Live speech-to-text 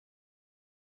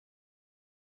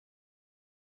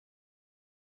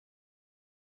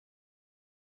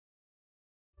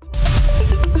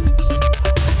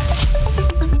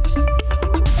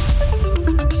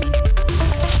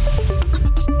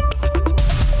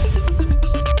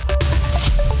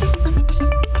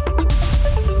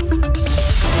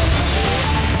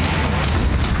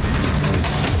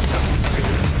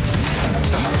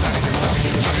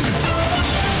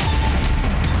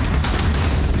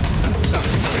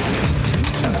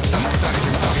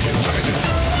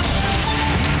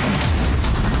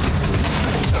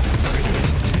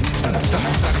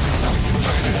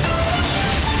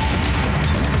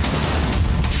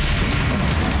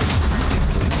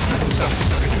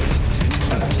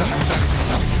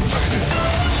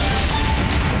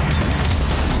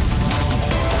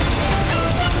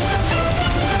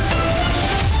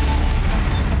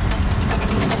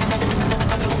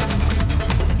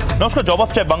নমস্কার, জবাব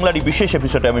চাই বাংলার এই বিশেষ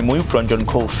এপিসোডে আমি ময়ূক রঞ্জন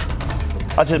ঘোষ।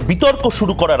 আচ্ছা, বিতর্ক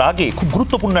শুরু করার আগে খুব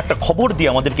গুরুত্বপূর্ণ একটা খবর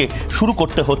দিয়ে আমাদেরকে শুরু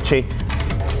করতে হচ্ছে।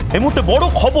 এই মুহূর্তে বড়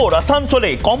খবর, আসানসোলে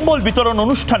কম্বল বিতরণ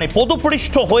অনুষ্ঠানে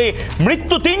পদপৃষ্ঠ হয়ে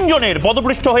মৃত্যু ৩ জনের,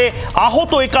 পদপৃষ্ঠ হয়ে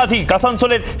আহত একাধিক।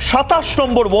 আসানসোলের ২৭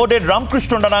 নম্বর ওয়ার্ডের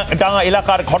রামকৃষ্ণ ডাঙ্গা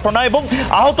এলাকার ঘটনা এবং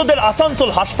আহতদের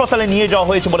আসানসোল হাসপাতালে নিয়ে যাওয়া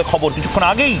হয়েছে বলে খবর। কিছুক্ষণ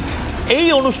আগেই এই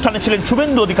অনুষ্ঠানে ছিলেন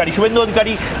শুভেন্দু অধিকারী। শুভেন্দু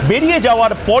অধিকারী বেরিয়ে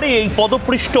যাওয়ার পরে এই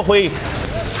পদপৃষ্ঠ হয়ে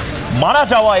মারা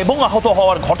যাওয়া এবং আহত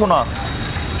হওয়ার ঘটনা,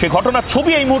 সেই ঘটনার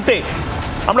ছবি এই মুহূর্তে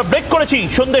আমরা ব্রেক করেছি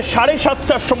সন্ধ্যে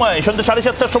 7:30টার সময়। সন্ধ্যে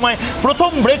 7:30টার সময়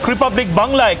প্রথম ব্রেক রিপাবলিক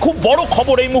বাংলায়। খুব বড়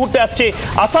খবর এই মুহূর্তে আসছে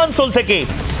আসানসোল থেকে।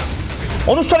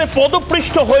 অনুষ্ঠানে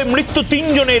পদপৃষ্ঠ হয়ে মৃত্যু ৩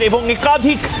 জনের এবং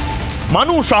একাধিক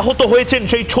মানুষ আহত হয়েছেন,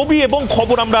 সেই ছবি এবং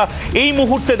খবর আমরা এই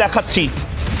মুহূর্তে দেখাচ্ছি।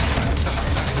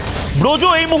 ব্রজ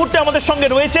এই মুহূর্তে আমাদের সঙ্গে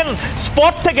রয়েছেন,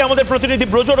 স্পট থেকে আমাদের প্রতিনিধি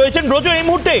ব্রজ রয়েছেন। ব্রজ, এই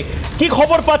মুহূর্তে কি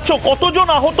খবর পাচ্ছ? কতজন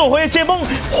আহত হয়েছে এবং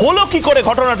হলো কি করে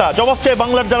ঘটনাটা? জবাব চাই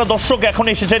বাংলার যারা দর্শক এখন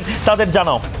এসেছেন তাদের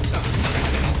জানাও।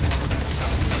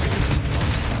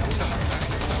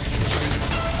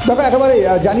 দেখো, একেবারে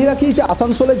জানি রাখি যে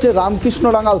আসানসোলের যে রামকৃষ্ণ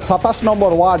ডাঙ্গাল ২৭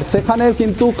 নম্বর ওয়ার্ড, সেখানে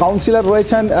কিন্তু কাউন্সিলর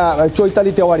রয়েছেন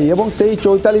চৈতালি তেওয়ারি এবং সেই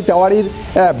চৈতালি তেওয়ারির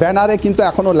ব্যানারে কিন্তু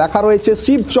এখনও লেখা রয়েছে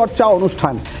শিবচর্চা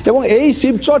অনুষ্ঠান। এবং এই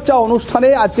শিবচর্চা অনুষ্ঠানে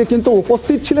আজকে কিন্তু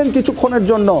উপস্থিত ছিলেন কিছুক্ষণের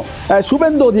জন্য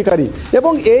শুভেন্দু অধিকারী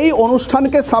এবং এই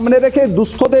অনুষ্ঠানকে সামনে রেখে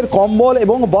দুস্থদের কম্বল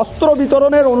এবং বস্ত্র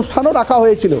বিতরণের অনুষ্ঠানও রাখা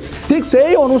হয়েছিল। ঠিক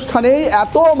সেই অনুষ্ঠানেই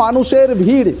এত মানুষের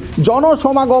ভিড়,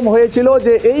 জনসমাগম হয়েছিল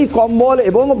যে এই কম্বল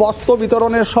এবং বস্ত্র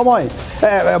বিতরণের সময়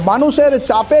মানুষের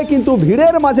চাপে কিন্তু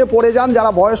ভিড়ের মাঝে পড়ে যান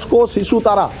যারা বয়স্ক শিশু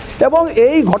তারা, এবং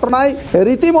এই ঘটনায়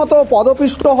রীতিমতো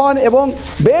পদপিষ্ট হন এবং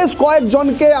বেশ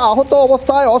কয়েকজনকে আহত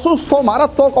অবস্থায়, অসুস্থ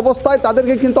মারাত্মক অবস্থায়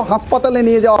তাদেরকে কিন্তু হাসপাতালে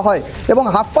নিয়ে যাওয়া হয়। এবং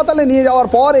হাসপাতালে নিয়ে যাওয়ার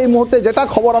পর এই মুহূর্তে যেটা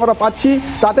খবর আমরা পাচ্ছি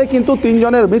তাতে কিন্তু ৩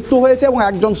 জনের মৃত্যু হয়েছে এবং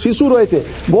একজন শিশু রয়েছে।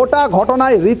 গোটা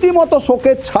ঘটনায় রীতিমতো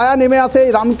শোকের ছায়া নেমে আসে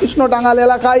এই রামকৃষ্ণ ডাঙ্গাল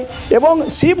এলাকায়। এবং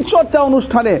শিবচর্চা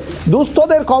অনুষ্ঠানে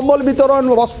দুস্থদের কম্বল বিতরণ,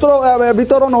 বস্ত্র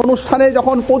বিতরণ অনুষ্ঠানে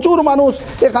যখন প্রচুর মানুষ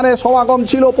এখানে সমাগম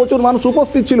ছিল, প্রচুর মানুষ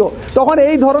উপস্থিত ছিল, তখন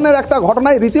এই ধরনের একটা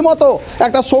ঘটনায় রীতিমতো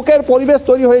একটা শোকের পরিবেশ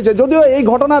তৈরি হয়েছে। যদিও এই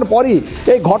ঘটনার পরই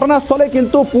এই ঘটনাস্থলে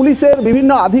কিন্তু পুলিশের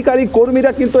বিভিন্ন আধিকারিক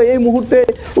কর্মীরা কিন্তু এই মুহূর্তে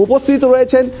উপস্থিত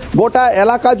রয়েছেন গোটা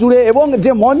এলাকা জুড়ে, এবং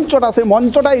যে মঞ্চটা, সেই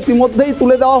মঞ্চটা ইতিমধ্যেই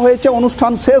তুলে দেওয়া হয়েছে,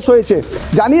 অনুষ্ঠান শেষ হয়েছে।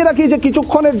 জানিয়ে রাখি যে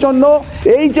কিছুক্ষণের জন্য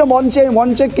এই যে মঞ্চে, এই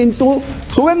মঞ্চে কিন্তু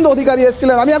শুভেন্দু অধিকারী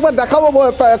এসেছিলেন। আমি একবার দেখাবো,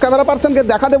 ক্যামেরা পার্সনকে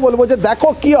দেখাতে বলবো যে দেখো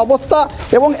কি অবস্থা।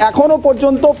 এবং এখনও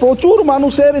পর্যন্ত প্রচুর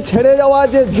মানুষের ছেড়ে যাওয়া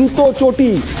যে জুতো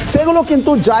চটি, সেগুলো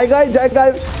কিন্তু জায়গায়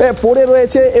জায়গায় পড়ে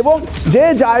রয়েছে। এবং যে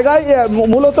জায়গায়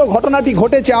মূলত ঘটনাটি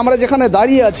ঘটেছে, আমরা যেখানে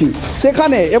দাঁড়িয়ে আছি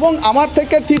সেখানে, এবং আমার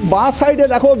থেকে ঠিক বাঁ সাইডে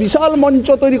দেখো বিশাল মঞ্চ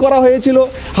তৈরি করা হয়েছিল,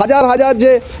 হাজার হাজার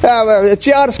যে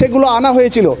চেয়ার সেগুলো আনা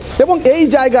হয়েছিল। এবং এই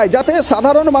জায়গায় যাতে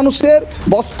সাধারণ মানুষের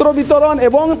বস্ত্র বিতরণ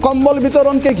এবং কম্বল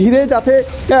বিতরণকে ঘিরে যাতে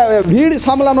ভিড়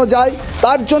সামলানো যায়,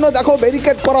 তার জন্য দেখো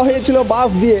ব্যারিকেড করা হয়েছিল বাঁশ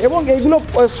দিয়ে, এবং এইগুলো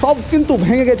সব কিন্তু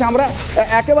ভেঙে গেছে, আমরা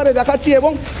একেবারে দেখাচ্ছি।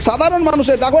 এবং সাধারণ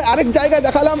মানুষের দেখো, আরেক জায়গায়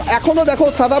দেখালাম, এখনও দেখো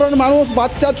সাধারণ মানুষ,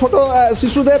 বাচ্চা, ছোট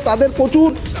শিশুদের, তাদের প্রচুর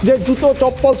যে জুতো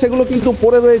চপ্পল সেগুলো কিন্তু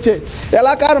পড়ে রয়েছে।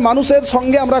 এলাকার মানুষের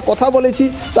সঙ্গে আমরা কথা বলেছি,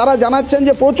 তারা জানাচ্ছেন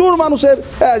যে প্রচুর মানুষের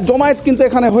জমায়েত কিন্তু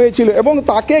এখানে হয়েছিল এবং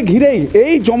তাকে ঘিরেই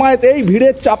এই জমায়েত, এই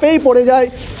ভিড়ের চাপেই পড়ে যায়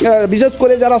বিশেষ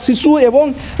করে যারা শিশু এবং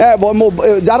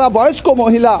যারা বয়স্ক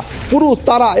মহিলা, পুরুষ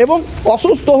তারা, এবং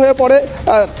অসুস্থ হয়ে পড়ে।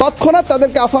 তৎক্ষণাৎ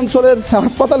তাদেরকে আসানসোলের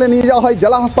হাসপাতালে নিয়ে যাওয়া হয়,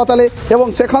 জেলা হাসপাতালে, এবং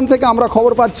সেখান থেকে আমরা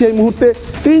খবর পাচ্ছি এই মুহূর্তে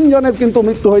 ৩ জনের কিন্তু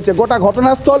মৃত্যু হয়েছে। গোটা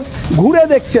ঘটনাস্থল ঘুরে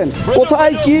দেখছেন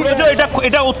কোথায় কি।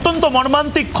 এটা অত্যন্ত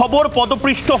মর্মান্তিক খবর।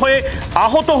 পদপৃষ্ঠ হয়ে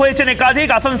আহত হয়েছেন একাধিক,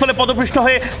 আসানসোলে পদপৃষ্ঠ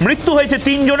হয়ে মৃত্যু হয়েছে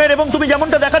 ৩ জনের। এবং তুমি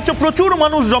যেমনটা দেখাচ্ছ, প্রচুর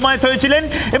মানুষ জমায়েত হয়েছিলেন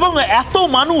এবং এত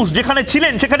মানুষ যেখানে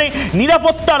ছিলেন সেখানে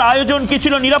নিরাপত্তার আয়োজন কি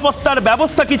ছিল, নিরাপত্তার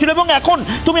ব্যবস্থা কি ছিল? এবং এখন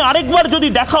তুমি আরেকবার যদি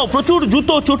দেখাও, প্রচুর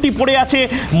জুতো চটি পড়ে আছে,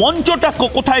 মঞ্চটা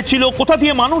কোথায় ছিল, কোথা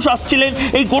দিয়ে মানুষ আসছিলেন,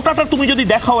 এই গোটাটা তুমি যদি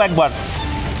দেখাও একবার।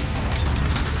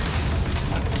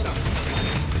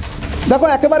 দেখো,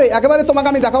 একেবারে তোমাকে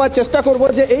আমি দেখাবার চেষ্টা করব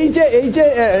যে এই যে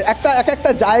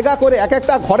একটা জায়গা করে, এক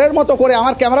একটা ঘরের মতো করে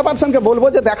আমার ক্যামেরা পার্সনকে বলবো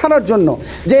যে দেখানোর জন্য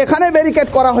যে এখানে ব্যারিকেড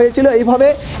করা হয়েছিল, এইভাবে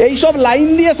এইসব লাইন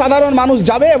দিয়ে সাধারণ মানুষ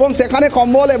যাবে এবং সেখানে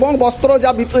কম্বল এবং বস্ত্র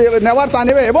যা নেওয়ার তা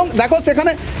নেবে। এবং দেখো,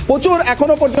 সেখানে প্রচুর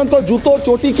এখনও পর্যন্ত জুতো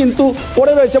চটি কিন্তু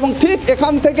পড়ে রয়েছে। এবং ঠিক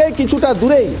এখান থেকে কিছুটা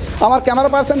দূরেই আমার ক্যামেরা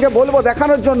পার্সনকে বলবো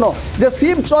দেখানোর জন্য যে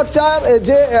শিবচর্চার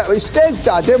যে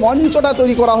স্টেজটা, যে মঞ্চটা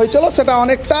তৈরি করা হয়েছিল, সেটা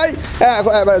অনেকটাই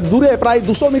দূরে প্রায়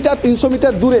 200 মিটার 300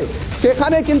 মিটার দূরে,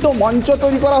 সেখানে কিন্তু মঞ্চ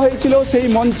তৈরি করা হয়েছিল। সেই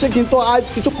মঞ্চে কিন্তু আজ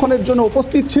কিছুক্ষণের জন্য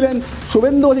উপস্থিত ছিলেন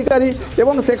শুভেন্দু অধিকারী,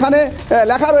 এবং সেখানে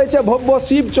লেখা রয়েছে ভব্য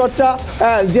শিব চর্চা।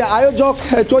 যে আয়োজক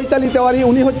চৈতালি তেওয়ারি,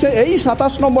 উনি হচ্ছে এই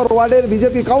 27 নম্বর ওয়ার্ডের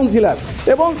বিজেপি কাউন্সিলর,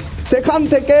 এবং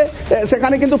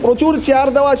সেখানে কিন্তু প্রচুর চেয়ার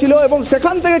দেওয়া ছিল, এবং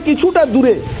সেখান থেকে কিছুটা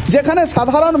দূরে যেখানে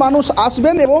সাধারণ মানুষ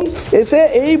আসবেন এবং এসে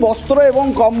এই বস্ত্র এবং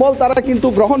কম্বল তারা কিন্তু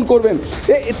গ্রহণ করবেন,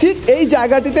 ঠিক এই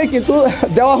জায়গাটিতে কিন্তু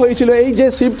দেওয়া হয়েছিল এই যে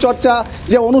শিবচর্চা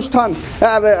যে অনুষ্ঠান।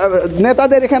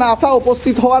 নেতাদের এখানে আসা,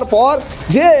 উপস্থিত হওয়ার পর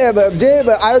যে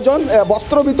আয়োজন,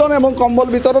 বস্ত্র বিতরণ এবং কম্বল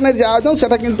বিতরণের যে আয়োজন,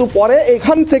 সেটা কিন্তু পরে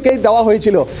এখান থেকেই দেওয়া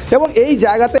হয়েছিল। এবং এই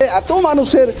জায়গাতে এত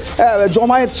মানুষের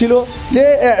জমায়েত ছিল যে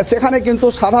সেখানে কিন্তু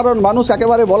সাধারণ মানুষ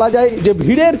একেবারে বলা যায় যে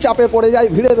ভিড়ের চাপে পড়ে যায়,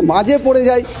 ভিড়ের মাঝে পড়ে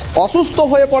যায়, অসুস্থ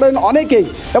হয়ে পড়েন অনেকেই,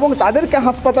 এবং তাদেরকে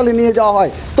হাসপাতালে নিয়ে যাওয়া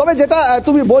হয়। তবে যেটা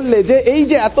তুমি বললে যে এই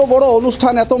যে এত বড়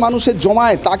অনুষ্ঠান, এত মানুষের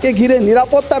জমায়েত, তাকে ঘিরে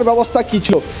নিরাপত্তার ব্যবস্থা কী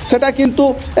ছিল, সেটা কিন্তু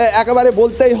একেবারে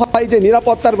বলতেই হয় যে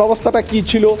নিরাপত্তার ব্যবস্থাটা কী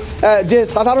ছিল। যে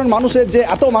সাধারণ মানুষের যে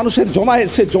এত মানুষের জমায়েত,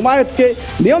 সে জমায়েতকে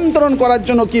নিয়ন্ত্রণ করার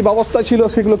জন্য কি ব্যবস্থা ছিল,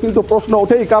 সেগুলো কিন্তু প্রশ্ন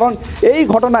ওঠেই। কারণ এই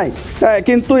ঘটনায়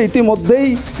কিন্তু ইতিমধ্যেই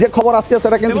যে খবর আসছে,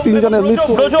 সেটা কিন্তু 3 জনের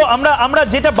মৃত্যু। আমরা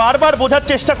যেটা বারবার বোঝার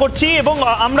চেষ্টা করছি, এবং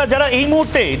আমরা যারা এই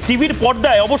মুহূর্তে টিভির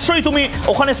পর্দায়, অবশ্যই তুমি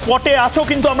ওখানে স্পটে আছো,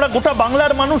 কিন্তু আমরা গোটা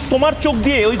বাংলার মানুষ তোমার চোখ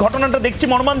দিয়ে ওই ঘটনাটা দেখছি।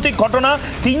 মর্মান্তিক ঘটনা,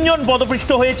 3 জন পদপিষ্ট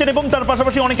হয়েছেন এবং তার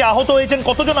পাশাপাশি অনেকে আহত হয়েছেন।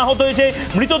 কতজন আহত হয়েছে?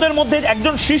 মৃতদের মধ্যে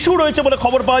একজন শিশু রয়েছে বলে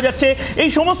খবর পাওয়া যাচ্ছে। এই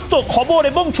সমস্ত খবর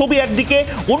এবং ছবি একদিকে,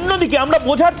 অন্যদিকে আমরা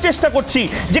বোঝার চেষ্টা করছি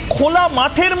যে খোলা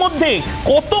মাঠের মধ্যে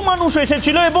কত মানুষ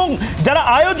এসেছিল, এবং যারা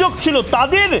আয়োজক ছিল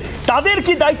তাদের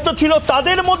কি দায়িত্ব ছিল,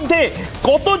 তাদের মধ্যে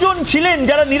কতজন ছিলেন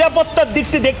যারা নিরাপত্তার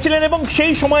দিকটি দেখছিলেন, এবং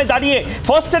সেই সময় দাঁড়িয়ে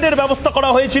ফার্স্ট এডের ব্যবস্থা করা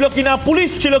হয়েছিল কিনা, পুলিশ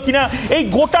ছিল কিনা, এই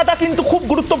গোটাটা কিন্তু খুব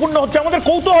গুরুত্বপূর্ণ হচ্ছে। আমাদের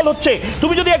কৌতূহল হচ্ছে,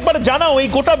 তুমি যদি একবার জানাও এই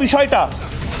গোটা বিষয়টা।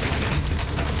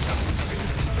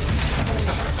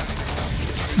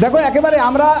 দেখো, একেবারে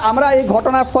আমরা এই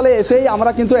ঘটনাস্থলে এসেই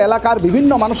আমরা কিন্তু এলাকার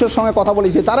বিভিন্ন মানুষের সঙ্গে কথা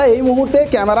বলেছি। তারা এই মুহূর্তে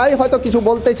ক্যামেরায় হয়তো কিছু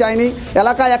বলতে চায়নি,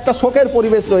 এলাকায় একটা শোকের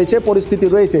পরিবেশ রয়েছে, পরিস্থিতি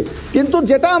রয়েছে। কিন্তু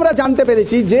যেটা আমরা জানতে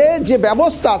পেরেছি যে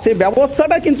ব্যবস্থা, সেই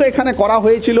ব্যবস্থাটা কিন্তু এখানে করা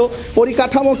হয়েছিল,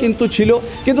 পরিকাঠামো কিন্তু ছিল,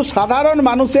 কিন্তু সাধারণ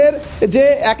মানুষের যে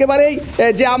একেবারেই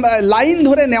যে লাইন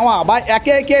ধরে নেওয়া বা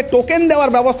একে একে টোকেন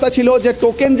দেওয়ার ব্যবস্থা ছিল, যে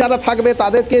টোকেন যারা থাকবে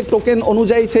তাদেরকে টোকেন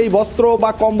অনুযায়ী সেই বস্ত্র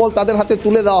বা কম্বল তাদের হাতে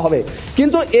তুলে দেওয়া হবে।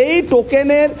 কিন্তু এই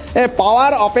টোকেনের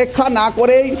পাওয়ার অপেক্ষা না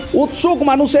করেই উৎসুক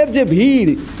মানুষের যে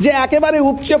ভিড়, যে একেবারে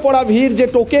উপচে পড়া ভিড়, যে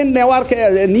টোকেন নেওয়ার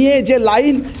নিয়ে যে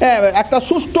লাইন একটা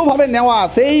সুষ্ঠুভাবে নেওয়া,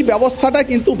 সেই ব্যবস্থাটা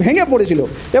কিন্তু ভেঙে পড়েছিল,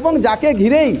 এবং যাকে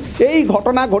ঘিরেই এই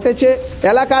ঘটনা ঘটেছে।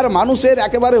 এলাকার মানুষের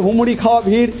একেবারে হুমড়ি খাওয়া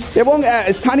ভিড়, এবং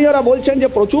স্থানীয়রা বলছেন যে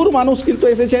প্রচুর মানুষ কিন্তু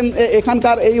এসেছেন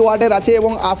এখানকার এই ওয়ার্ডের আছে,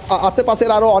 এবং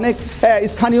আশেপাশের আরও অনেক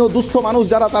স্থানীয় দুস্থ মানুষ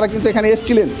যারা, তারা কিন্তু এখানে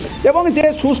এসেছিলেন, এবং যে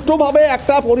সুষ্ঠুভাবে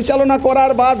একটা পরিচালনা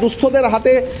করার বা দুস্থদের হাতে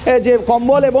যে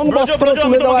কম্বল এবং বস্ত্র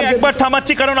তুলে দেওয়ার। একবার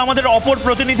থামাচ্ছি, কারণ আমাদের অপর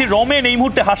প্রতিনিধি রমেন এই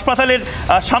মুহূর্তে হাসপাতালের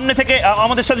সামনে থেকে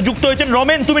আমাদের সাথে যুক্ত হয়েছেন।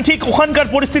 রমেন, তুমি ঠিক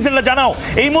ওখানকার পরিস্থিতিটা জানাও।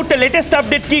 এই মুহূর্তে লেটেস্ট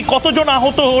আপডেট কি? কতজন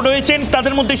আহত রয়েছেন?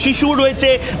 তাদের মধ্যে শিশু রয়েছে,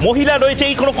 মহিলা রয়েছে,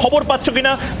 এই কোনো খবর পাচ্ছ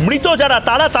কিনা? মৃত যারা,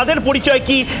 তাদের পরিচয়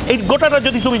কি? এই গোটাটা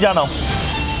যদি তুমি জানাও।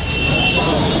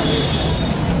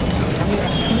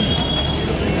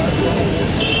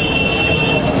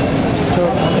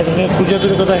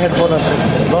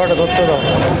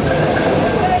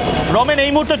 রমেন,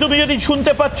 এই মুহূর্তে তুমি যদি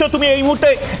শুনতে পাচ্ছ, তুমি এই মুহূর্তে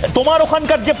তোমার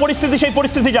ওখানকার যে পরিস্থিতি, সেই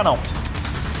পরিস্থিতি জানাও।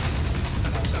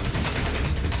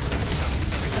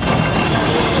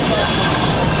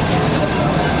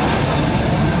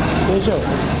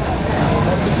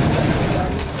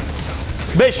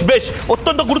 বেশ বেশ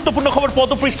অত্যন্ত গুরুত্বপূর্ণ খবর।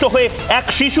 পদপৃষ্ট হয়ে এক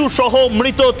শিশু সহ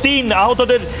মৃত 3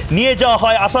 আহতদের নিয়ে যাওয়া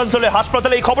হয় আসানসোলে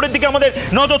হাসপাতালে। এই খবরের দিকে আমাদের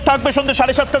নজর থাকবে। সন্ধ্যে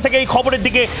 7:30 থেকে এই খবরের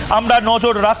দিকে আমরা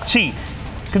নজর রাখছি।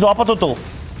 কিন্তু আপাতত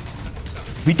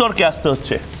বিতর্কে আসতে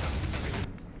হচ্ছে।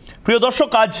 প্রিয় দর্শক,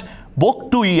 আজ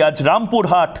বকটুই, আজ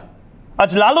রামপুরহাট,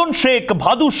 আজ লালন শেখ,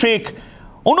 ভাদু শেখ,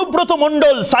 অনুব্রত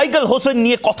মণ্ডল, সাইকেল হোসেন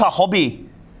নিয়ে কথা হবে।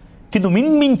 কিন্তু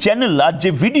মিনমিন চ্যানেল আজ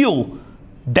যে ভিডিও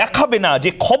দেখাবে না,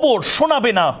 যে খবর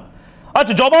শোনাবে না, আজ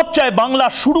জবাব চায় বাংলা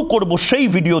শুরু করব সেই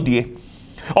ভিডিও দিয়ে।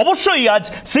 অবশ্যই আজ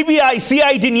সিবিআই,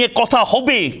 সিআইডি নিয়ে কথা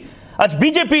হবে, আজ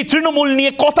বিজেপি, তৃণমূল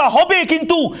নিয়ে কথা হবে,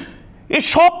 কিন্তু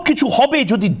এসব কিছু হবে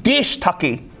যদি দেশ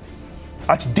থাকে।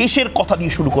 আজ দেশের কথা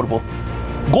দিয়ে শুরু করব।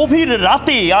 গভীর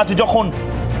রাতে আজ যখন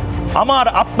আমার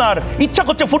আপনার ইচ্ছা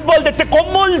করছে ফুটবল দেখতে,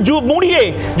 কম্বল মুড়িয়ে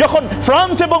যখন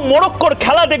ফ্রান্স এবং মরক্কোর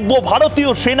খেলা দেখব, ভারতীয়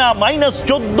সেনা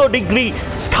 -14 ডিগ্রি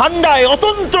ঠান্ডায়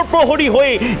অতন্ত্র প্রহরী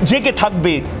হয়ে জেগে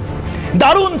থাকবে।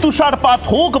 দারুণ তুষারপাত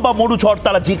হোক বা মরুঝড়,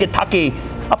 তারা জেগে থাকে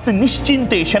আপনি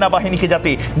নিশ্চিন্তে সেনাবাহিনীকে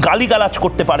যাতে গালিগালাজ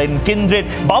করতে পারেন, কেন্দ্রের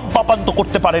বাপ বাপান্ত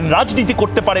করতে পারেন, রাজনীতি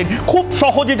করতে পারেন, খুব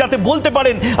সহজে যাতে বলতে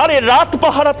পারেন আরে রাত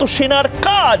পাহারা তো সেনার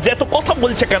কাজ, এত কথা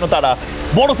বলছে কেন তারা,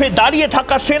 বরফে দাঁড়িয়ে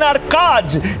থাকা সেনার কাজ,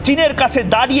 চীনের কাছে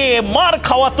দাঁড়িয়ে মার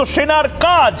খাওয়া তো সেনার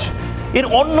কাজ। এর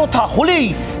অন্যথা হলেই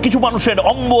কিছু মানুষের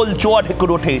অম্বল চোয়া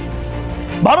ঢেকুর ওঠে।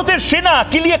 ভারতের সেনা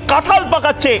কিলিয়ে কাঁঠাল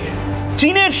পাকাচ্ছে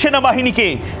চীনের সেনাবাহিনীকে,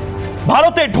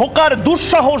 ভারতে ঢোকার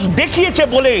দুঃসাহস দেখিয়েছে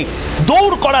বলে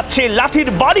দৌড় করাচ্ছে, লাঠির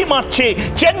বাড়ি মারছে,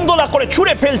 চেন্দোলা করে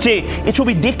ছুঁড়ে ফেলছে। এ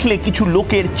ছবি দেখলে কিছু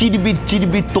লোকের চিরবির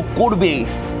চিরবির তো করবে।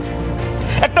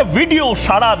 একটা ভিডিও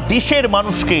সারা দেশের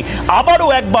মানুষকে আবারও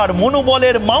একবার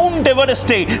মনোবলের মাউন্ট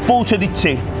এভারেস্টে পৌঁছে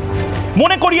দিচ্ছে,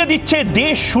 মনে করিয়ে দিচ্ছে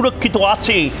দেশ সুরক্ষিত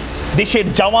আছে দেশের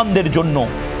জওয়ানদের জন্য।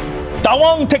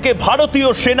 তাওয়াং থেকে ভারতীয়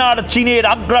সেনার চীনের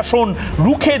আগ্রাসন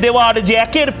রুখে দেওয়ার যে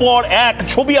একের পর এক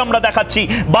ছবি আমরা দেখাচ্ছি,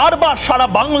 বারবার সারা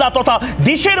বাংলা তথা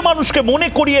দেশের মানুষকে মনে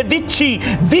করিয়ে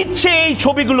দিচ্ছে এই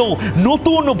ছবিগুলো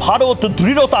নতুন ভারত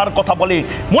দৃঢ়তার কথা বলে,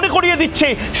 মনে করিয়ে দিচ্ছে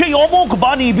সেই অমোঘ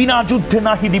বাণী, বিনা যুদ্ধে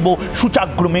নাহি দিব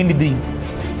সুচাগ্র মেদিনী,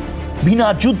 বিনা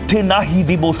যুদ্ধে নাহি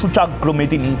দিব সুচাগ্র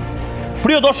মেদিনী।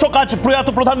 প্রিয় দর্শক, আজ প্রয়াত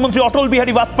প্রধানমন্ত্রী অটল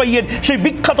বিহারী বাজপেয়ীর সেই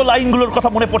বিখ্যাত লাইনগুলোর কথা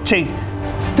মনে পড়ছে।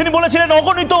 তিনি বলেছিলেন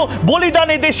অগণিত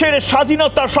বলিদানে দেশের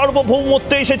স্বাধীনতা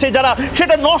সার্বভৌমত্ব এসেছে, যারা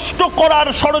সেটা নষ্ট করার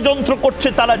ষড়যন্ত্র করছে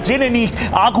তারা জেনে নিক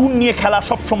আগুন নিয়ে খেলা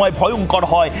সবসময় ভয়ঙ্কর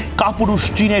হয়। কাপুরুষ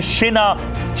চীনের সেনা,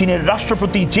 চীনের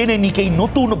রাষ্ট্রপতি জেনে নিক এই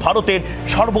নতুন ভারতের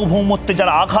সার্বভৌমত্বে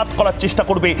যারা আঘাত করার চেষ্টা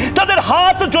করবে তাদের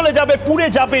হাত জ্বলে যাবে, পুড়ে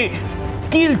যাবে,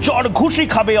 কিল চড় ঘুষি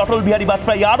খাবে। অটল বিহারী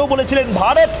বাজপেয়ী আরো বলেছিলেন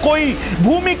ভারত কোই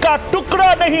ভূমিকা টুকরা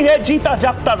নেই হে, জিতা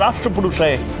জাগতা রাষ্ট্রপুরুষ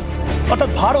হে।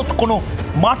 অর্থাৎ ভারত কোনো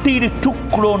মাটির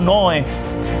টুকরো নয়,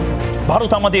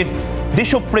 ভারত আমাদের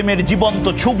দেশপ্রেমের জীবন্ত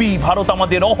ছবি, ভারত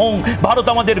আমাদের অহং, ভারত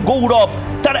আমাদের গৌরব।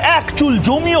 তার এক চুল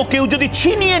জমিও কেউ যদি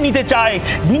ছিনিয়ে নিতে চায়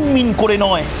মিনমিন করে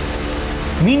নয়,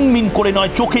 মিনমিন করে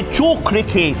নয়, চোখে চোখ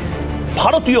রেখে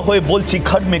ভারতীয় হয়ে বলছি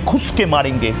ঘর মে ঘুষকে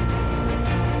মারেঙ্গে।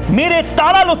 মেরে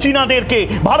তাড়ালো চীনাদেরকে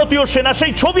ভারতীয় সেনা,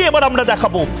 সেই ছবি এবার আমরা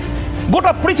দেখাবো।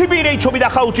 গোটা পৃথিবীর এই ছবি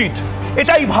দেখা উচিত,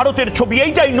 এটাই ভারতের ছবি,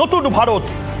 এইটাই নতুন ভারত।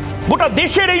 গোটা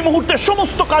দেশের এই মুহূর্তে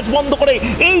সমস্ত কাজ বন্ধ করে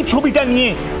এই ছবিটা নিয়ে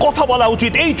কথা বলা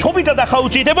উচিত, এই ছবিটা দেখা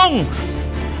উচিত। এবং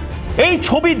এই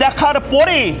ছবি দেখার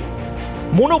পরে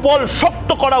মনোবল শক্ত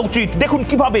করা উচিত। দেখুন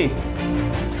কিভাবে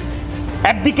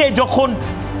একদিকে যখন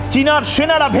চীনার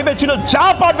সেনারা ভেবেছিল যা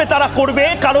পারবে তারা করবে,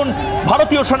 কারণ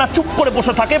ভারতীয় সেনা চুপ করে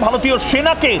বসে থাকে, ভারতীয়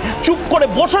সেনাকে চুপ করে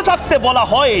বসে থাকতে বলা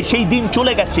হয়, সেই দিন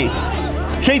চলে গেছে,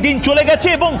 সেই দিন চলে গেছে।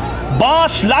 এবং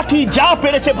বাঁশ লাঠি যা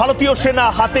পেরেছে ভারতীয় সেনা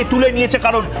হাতে তুলে নিয়েছে,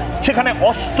 কারণ সেখানে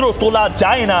অস্ত্র তোলা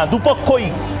যায় না। দুপক্ষই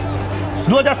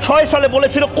 2006 সালে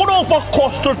বলেছিল কোনো পক্ষ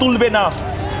অস্ত্র তুলবে না,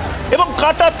 এবং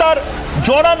কাটা তার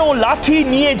জড়ানো লাঠি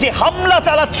নিয়ে যে হামলা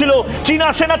চালাচ্ছিল চীনা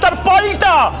সেনা, তার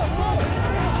পাল্টা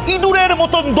ইঁদুরের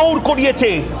মতন দৌড়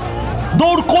করিয়েছে,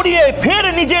 দৌড় করিয়ে ফের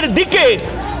নিজের দিকে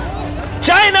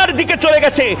চায়নার দিকে চলে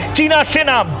গেছে চীনা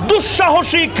সেনা।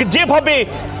 দুঃসাহসিক যেভাবে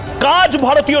কাজ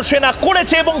ভারতীয় সেনা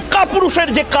করেছে এবং কাপুরুষের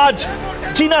যে কাজ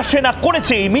চীনা সেনা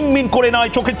করেছে, মিনমিন করে নয়,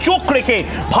 চোখে চোখ রেখে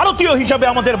ভারতীয় হিসাবে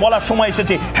আমাদের বলার সময়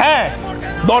এসেছে, হ্যাঁ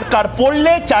দরকার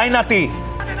পড়লে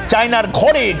চায়নার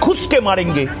ঘরে ঘুষকে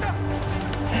মারেঙ্গে।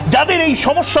 যাদের এই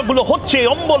সমস্যাগুলো হচ্ছে,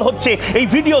 অম্বল হচ্ছে এই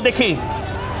ভিডিও দেখে,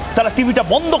 তারা টিভিটা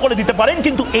বন্ধ করে দিতে পারেন,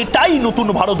 কিন্তু এটাই নতুন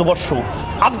ভারতবর্ষ,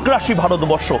 আগ্রাসী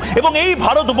ভারতবর্ষ। এবং এই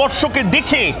ভারতবর্ষকে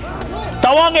দেখে,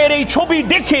 তাওয়াংয়ের এই ছবি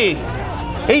দেখে,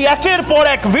 এই একের পর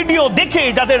এক ভিডিও দেখে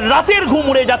যাদের রাতের ঘুম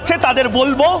উড়ে যাচ্ছে তাদের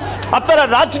বলবো আপনারা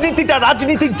রাজনীতিটা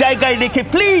রাজনীতির জায়গায় রেখে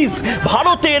প্লিজ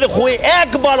ভারতের হয়ে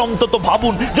একবার অন্তত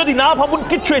ভাবুন। যদি না ভাবুন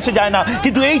কিচ্ছু এসে যায় না,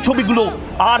 কিন্তু এই ছবিগুলো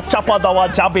আর চাপা দেওয়া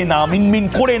যাবে না। মিনমিন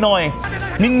করে নয়,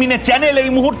 মিনমিনের চ্যানেল এই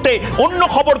মুহূর্তে অন্য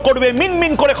খবর করবে,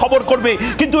 মিনমিন করে খবর করবে,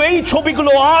 কিন্তু এই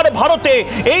ছবিগুলো আর ভারতে,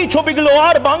 এই ছবিগুলো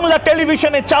আর বাংলা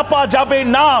টেলিভিশনে চাপা যাবে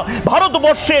না।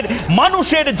 ভারতবর্ষের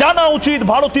মানুষের জানা উচিত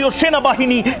ভারতীয়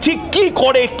সেনাবাহিনী ঠিক কি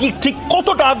করে, ঠিক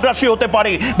কতটা আগ্রাসী হতে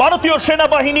পারে, ভারতীয়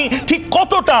সেনাবাহিনী ঠিক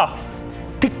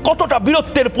কতটা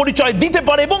বীরত্বের পরিচয় দিতে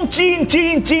পারে। এবং চীন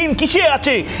চীন চীন কিসে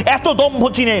আছে এত দম্ভ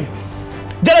চীনের?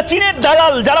 যারা চীনের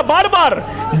দালাল, যারা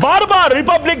বারবার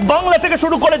রিপাবলিক বাংলা থেকে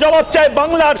শুরু করে জবাব চায়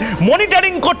বাংলার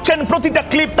মনিটরিং করছেন প্রতিটা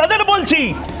ক্লিপ, তাদের বলছি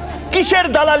কিসের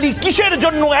দালালি, কিসের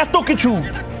জন্য এত কিছু?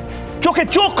 চোখে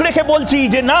চোখ রেখে বলছি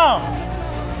যে না,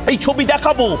 এই ছবি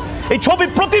দেখাবো, এই ছবি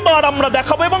প্রতিবার আমরা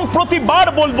দেখাবো এবং প্রতিবার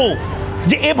বলবো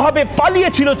যে এভাবে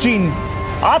পালিয়েছিল চীন,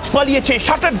 আজ পালিয়েছে,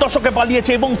 60-এর দশকে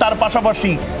পালিয়েছে এবং তার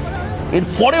পাশাপাশি এর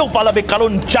পরেও পালাবে,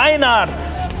 কারণ চায়নার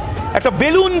একটা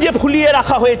বেলুন যে ফুলিয়ে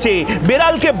রাখা হয়েছে,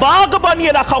 বেড়ালকে বাঘ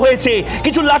বানিয়ে রাখা হয়েছে,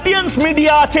 কিছু লাটিয়ান্স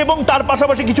মিডিয়া আছে এবং তার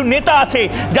পাশাপাশি কিছু নেতা আছে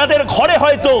যাদের ঘরে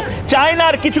হয়তো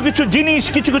চায়নার কিছু কিছু জিনিস,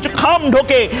 কিছু কিছু খাম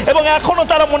ঢোকে এবং এখনো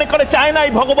তারা মনে করে চায়নাই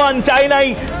ভগবান, চায়নাই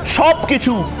সব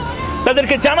কিছু।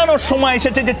 তাদেরকে জানানোর সময়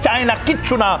এসেছে যে চায়না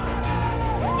কিচ্ছু না।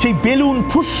 সেই বেলুন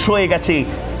ফুস হয়ে গেছে,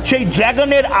 সেই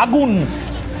ড্রাগনের আগুন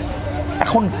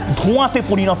এখন ধোঁয়াতে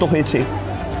পরিণত হয়েছে।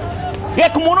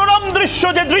 এক মনোরম দৃশ্য,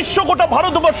 যে দৃশ্য গোটা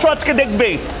ভারতবর্ষ আজকে দেখবে।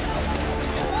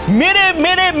 মেরে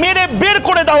মেরে মেরে বের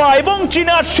করে দেওয়া এবং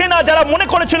চীনার সেনা যারা মনে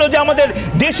করেছিল যে আমাদের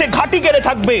দেশে ঘাঁটি গেড়ে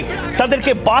থাকবে,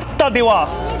 তাদেরকে বার্তা দেওয়া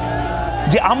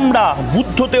যে আমরা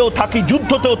বুদ্ধতেও থাকি,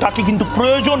 যুদ্ধতেও থাকি, কিন্তু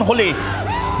প্রয়োজন হলে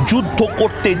যুদ্ধ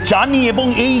করতে জানি এবং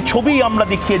এই ছবি আমরা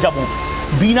দেখিয়ে যাব।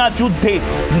 বিনা যুদ্ধে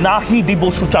নাহি দিব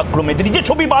সূচাগ্রমেদিনী, যে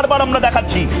ছবি বারবার আমরা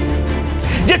দেখাচ্ছি,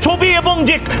 যে ছবি এবং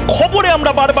যে খবরে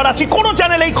আমরা বারবার আছি। কোন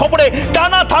চ্যানেল এই খবরে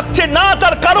টানা থাকছে না,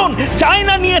 তার কারণ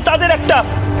চায়না নিয়ে তাদের একটা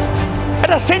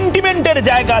সেন্টিমেন্টের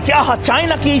জায়গা আছে। আহা,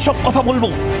 চায়না কি এইসব কথা বলবো,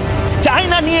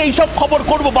 চায়না নিয়ে এইসব খবর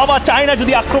করব, বাবা চায়না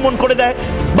যদি আক্রমণ করে দেয়,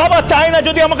 বাবা চায়না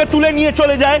যদি আমাকে তুলে নিয়ে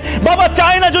চলে যায়, বাবা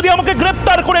চায়না যদি আমাকে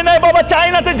গ্রেপ্তার করে নেয়, বাবা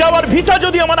চায়নাতে যাওয়ার ভিসা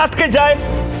যদি আমার আটকে যায়।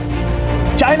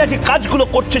 চায়না যে কাজগুলো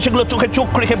করছে সেগুলো চোখে চোখ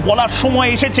রেখে বলার সময়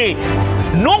এসেছে।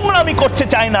 নোংরামি করছে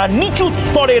চায়না, নিচু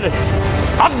স্তরের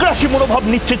আগ্রাসী মনোভাব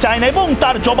নিচ্ছে চায়না এবং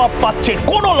তার জবাব পাচ্ছে।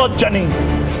 কোনো লজ্জা নেই,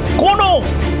 কোনো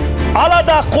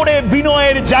আলাদা করে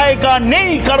বিনয়ের জায়গা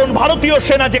নেই, কারণ ভারতীয়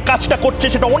সেনা যে কাজটা করছে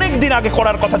সেটা অনেক দিন আগে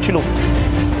করার কথা ছিল।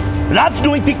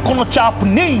 রাজনৈতিক কোনো চাপ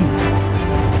নেই।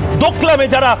 দোকলামে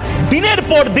যারা দিনের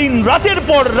পর দিন, রাতের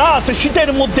পর রাত শীতের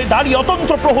মধ্যে দাঁড়িয়ে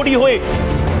অতন্ত্র প্রহরী হয়ে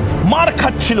মার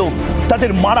খাচ্ছিল,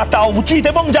 তাদের মারাটা উচিত।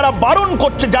 এবং যারা বারণ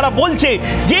করছে, যারা বলছে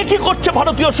যে কি করছে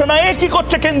ভারতীয় সেনা, এ কি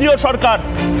করছে কেন্দ্রীয় সরকার,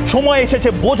 সময় এসেছে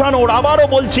বোঝানোর। আবারও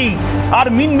বলছি, আর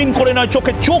মিনমিন করে নয়,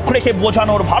 চোখে চোখ রেখে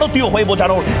বোঝানোর, ভারতীয় হয়ে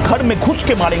বোঝানোর। ঘর মে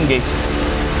ঘুষকে মারেঙ্গে।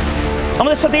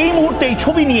 আমাদের সাথে এই মুহূর্তে এই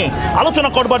ছবি নিয়ে আলোচনা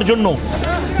করবার জন্য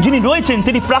যিনি রয়েছেন,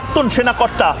 তিনি প্রাক্তন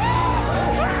সেনাকর্তা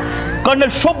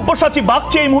কর্নেল সব্যসাচী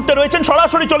বাগচি এই মুহূর্তে রয়েছেন।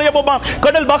 সরাসরি চলে যাবো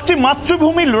কর্নেল বাগচি,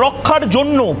 মাতৃভূমির রক্ষার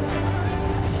জন্য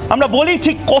আমরা বলি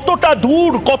ঠিক কতটা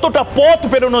দূর, কতটা পথ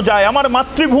পেরোনো যায়। আমার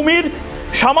মাতৃভূমির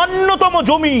সামান্যতম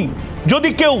জমি যদি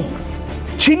কেউ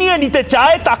ছিনিয়ে নিতে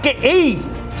চায়, তাকে এই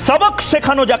সবক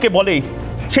শেখানো যাকে বলে,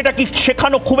 সেটা কি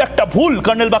শেখানো খুব একটা ভুল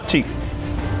কর্নেল বাগচি?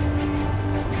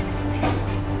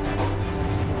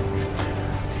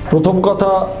 প্রথম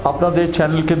কথা, আপনাদের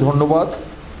চ্যানেলকে ধন্যবাদ।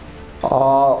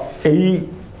 এই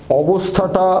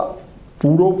অবস্থাটা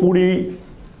পুরোপুরি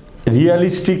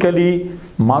রিয়ালিস্টিক্যালি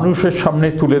মানুষের সামনে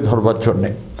তুলে ধরবার জন্যে।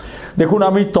 দেখুন,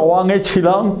 আমি তওয়াংয়ে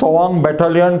ছিলাম, তওয়াং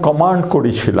ব্যাটালিয়ন কমান্ড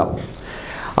করেছিলাম।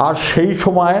 আর সেই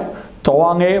সময়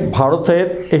তওয়াংয়ে ভারতের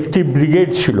একটি ব্রিগেড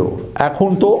ছিল। এখন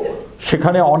তো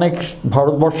সেখানে অনেক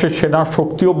ভারতবর্ষের সেনা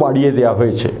শক্তিও বাড়িয়ে দেওয়া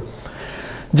হয়েছে।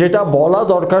 যেটা বলা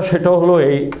দরকার সেটা হলো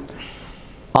এই,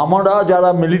 আমরা যারা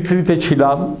মিলিটারিতে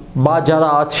ছিলাম বা যারা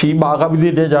আছি বা আগামী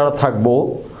দিনে যারা থাকবো,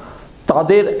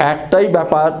 তাদের একটাই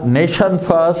ব্যাপার, নেশন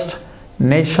ফার্স্ট,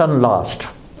 নেশন লাস্ট।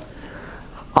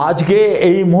 আজকে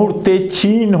এই মুহূর্তে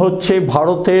চীন হচ্ছে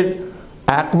ভারতের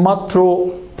একমাত্র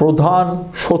প্রধান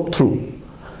শত্রু।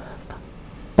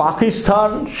 পাকিস্তান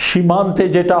সীমান্তে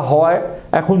যেটা হয়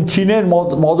এখন চীনের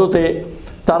মদতে,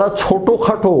 তারা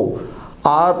ছোটোখাটো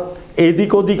আর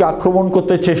এদিক ওদিক আক্রমণ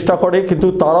করতে চেষ্টা করে, কিন্তু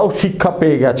তারাও শিক্ষা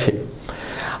পেয়ে গেছে।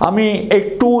 আমি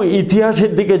একটু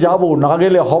ইতিহাসের দিকে যাব, না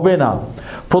গেলে হবে না।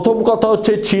 প্রথম কথা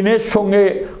হচ্ছে, চীনের সঙ্গে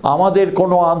আমাদের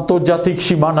কোনো আন্তর্জাতিক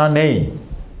সীমানা নেই।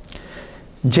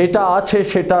 যেটা আছে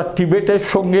সেটা টিবেটের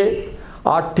সঙ্গে,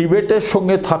 আর টিবেটের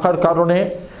সঙ্গে থাকার কারণে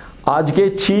আজকে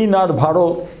চীন আর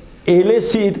ভারত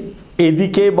এলএসির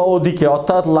এদিকে বা ওদিকে,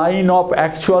 অর্থাৎ লাইন অফ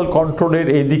অ্যাকচুয়াল কন্ট্রোলের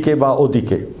এদিকে বা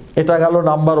ওদিকে। এটা গেল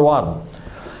নাম্বার ওয়ান।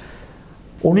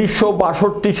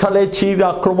 1962 সালে চীন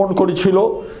আক্রমণ করেছিল,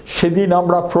 সেদিন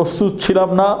আমরা প্রস্তুত ছিলাম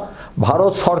না,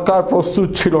 ভারত সরকার প্রস্তুত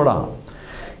ছিল না।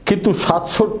 কিন্তু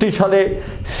 67 সালে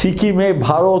সিকিমে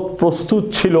ভারত প্রস্তুত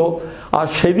ছিল, আর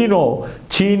সেদিনও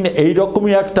চীন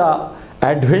এইরকমই একটা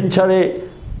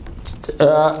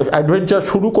অ্যাডভেঞ্চার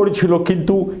শুরু করেছিল,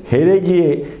 কিন্তু হেরে গিয়ে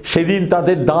সেদিন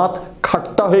তাদের দাঁত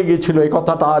খাট্টা হয়ে গিয়েছিল, এই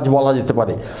কথাটা আজ বলা যেতে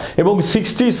পারে। এবং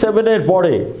 67-এর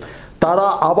পরে তারা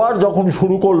আবার যখন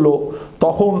শুরু করলো,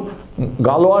 তখন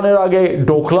গালওয়ানের আগে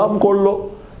ডোকলাম করলো,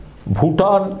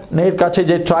 ভুটানের কাছে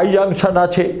যে ট্রাই জাংশন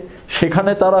আছে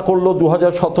সেখানে তারা করলো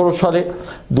 2017 সালে,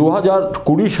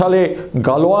 2020 সালে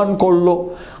গালওয়ান করলো,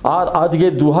 আর আজকে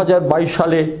 2022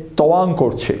 সালে তওয়াং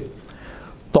করছে।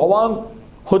 তওয়াং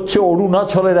হচ্ছে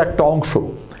অরুণাচলের একটা অংশ।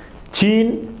 চীন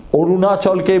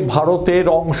অরুণাচলকে ভারতের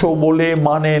অংশ বলে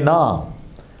মানে না,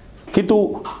 কিন্তু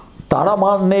তারা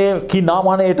মানে কি না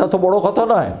মানে এটা তো বড় কথা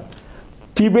নয়।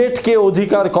 টিবেটকে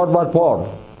অধিকার করবার পর,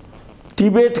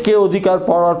 টিবেটকে অধিকার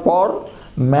করার পর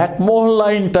ম্যাকমোহন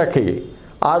লাইনটাকে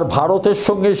আর ভারতের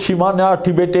সঙ্গে সীমানা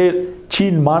টিবেটের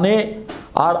চীন মানে,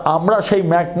 আর আমরা সেই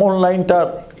ম্যাকমোহন লাইনটার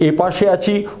এপাশে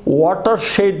আছি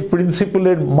ওয়াটারশেড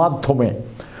প্রিন্সিপালের মাধ্যমে।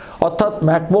 অর্থাৎ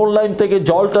ম্যাকমোহন লাইন থেকে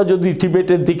জলটা যদি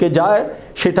টিবেটের দিকে যায়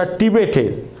সেটা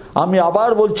টিবেটের, আমি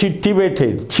আবার বলছি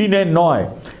টিবেটের, চীনের নয়।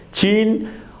 চীন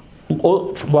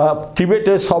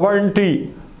টিবেটের সভারেন্টি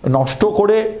নষ্ট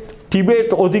করে টিবেট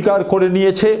অধিকার করে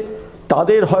নিয়েছে।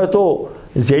 তাদের হয়তো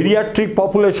জেরিয়াট্রিক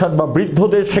পপুলেশন বা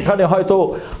বৃদ্ধদের সেখানে হয়তো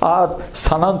আর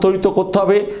স্থানান্তরিত করতে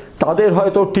হবে, তাদের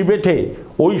হয়তো টিবেটে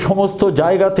ওই সমস্ত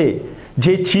জায়গাতে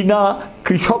যে চীনা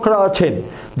কৃষকরা আছেন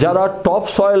যারা টপ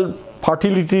সয়েল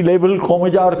ফার্টিলিটি লেভেল কমে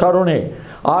যাওয়ার কারণে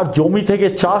আর জমি থেকে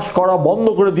চাষ করা বন্ধ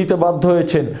করে দিতে বাধ্য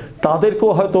হয়েছেন,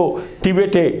 তাদেরকেও হয়তো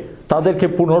টিবেটে তাদেরকে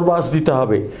পুনর্বাস দিতে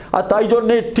হবে। আর তাই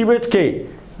জন্যে টিবেটকে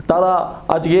তারা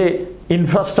আজকে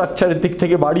ইনফ্রাস্ট্রাকচারের দিক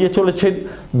থেকে বাড়িয়ে চলেছেন,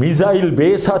 মিসাইল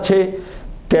বেস আছে,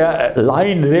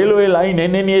 লাইন রেলওয়ে লাইন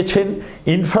এনে নিয়েছেন,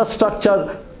 ইনফ্রাস্ট্রাকচার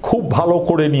খুব ভালো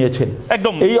করে নিয়েছেন।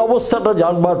 একদম এই অবস্থাটা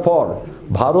জানবার পর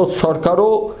ভারত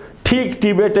সরকারও ঠিক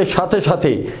টিবেটের সাথে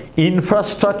সাথে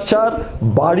ইনফ্রাস্ট্রাকচার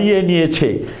বাড়িয়ে নিয়েছে।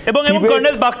 এবং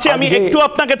কর্নেল বাগচি, আমি একটু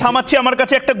আপনাকে থামাচ্ছি, আমার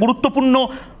কাছে একটা গুরুত্বপূর্ণ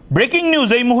ব্রেকিং নিউজ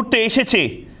এই মুহূর্তে এসেছে।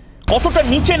 কতটা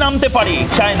নিচে নামতে পারে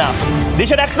চায়না?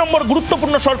 দেশের 1 নম্বর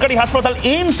গুরুত্বপূর্ণ সরকারি হাসপাতাল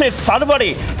এইমসের সার্ভারে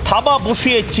থাবা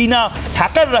বসিয়ে চীনা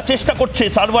হ্যাকাররা চেষ্টা করছে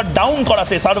সার্ভার ডাউন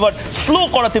করাতে, সার্ভার স্লো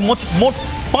করাতে। মোট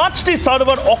 5টি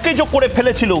সার্ভার অকেজো করে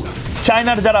ফেলেছিল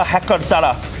চায়নার যারা হ্যাকার,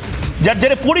 তারা যার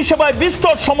জেরে পরিষেবায়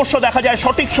বিস্তর সমস্যা দেখা যায়।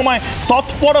 সঠিক সময়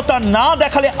তৎপরতা না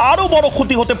দেখালে আরও বড়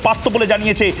ক্ষতি হতে পারত বলে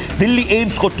জানিয়েছে দিল্লি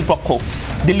এইমস কর্তৃপক্ষ।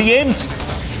 দিল্লি এইমস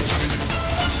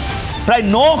প্রায়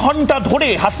 9 ঘন্টা ধরে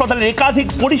হাসপাতালের একাধিক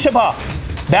পরিষেবা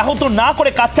ব্যাহত না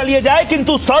করে কাজ চালিয়ে যায়,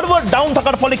 কিন্তু সার্ভার ডাউন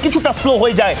থাকার ফলে কিছুটা স্লো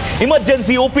হয়ে যায়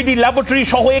ইমার্জেন্সি, ওপিডি, ল্যাবরেটরি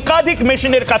সহ একাধিক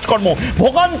মেশিনের কাজকর্ম।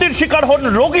 ভোগান্তির শিকার হন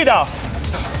রোগীরা।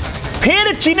 ফের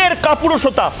চীনের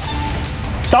কাপুরুষতা,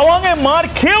 তাওয়াংয়ে মার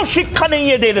খেয়েও শিক্ষা নেই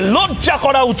এদের, লজ্জা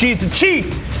করা উচিত। ছি!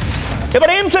 এবার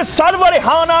এইমসের সার্ভারে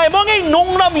হানা এবং এই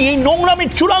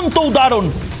নোংরামির চূড়ান্ত উদাহরণ।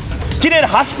 চীনের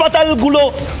হাসপাতালগুলো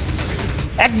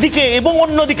একদিকে এবং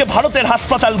অন্যদিকে ভারতের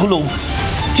হাসপাতালগুলো।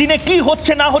 চীনে কি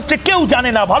হচ্ছে না হচ্ছে কেউ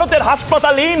জানে না। ভারতের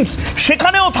হাসপাতাল এইমস,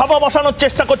 সেখানেও থাবা বসানোর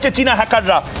চেষ্টা করছে চীনা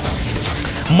হ্যাকাররা।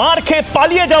 মার খেয়ে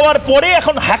পালিয়ে যাওয়ার পরে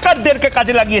এখন হ্যাকারদেরকে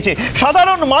কাজে লাগিয়েছে।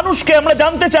 সাধারণ মানুষকে আমরা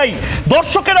জানতে চাই,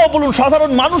 দর্শকেরাও বলুন,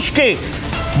 সাধারণ মানুষকে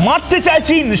মারতে চায়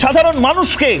চীন, সাধারণ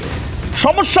মানুষকে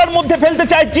সমস্যার মধ্যে ফেলতে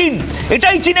চায় চীন।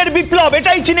 এটাই চীনের বিপ্লব,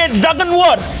 এটাই চীনের ড্রাগন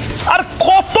ওয়ার। আর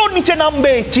কত নিচে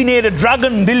নামবে চীনের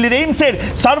ড্রাগন? দিল্লির এইমসের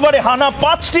সার্ভারে হানা,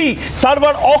 5টি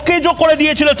সার্ভার অকেজো করে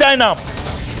দিয়েছিল চায়না।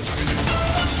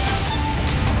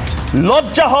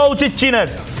 লজ্জা হওয়া উচিত চীনের।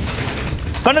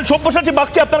 কারণ সব্যসাচী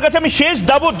বাগচি, আপনার কাছে আমি শেষ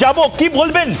যাব, কি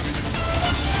বলবেন?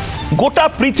 গোটা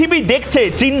পৃথিবী দেখছে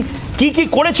চীন কি কি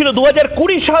করেছিল।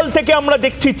 2020 সাল থেকে আমরা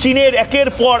দেখছি চীনের একের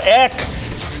পর এক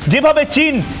যেভাবে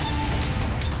চীন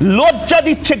লজ্জা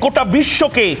দিচ্ছে গোটা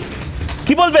বিশ্বকে।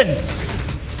 কি বলবেন?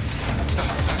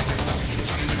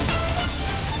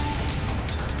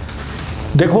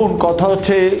 দেখুন, কথা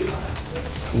হচ্ছে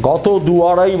গত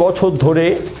 2-2.5 বছর ধরে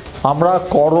আমরা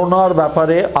করোনার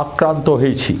ব্যাপারে আক্রান্ত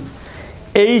হয়েছি।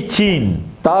 এই চীন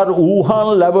তার উহান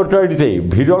ল্যাবরেটরিতে,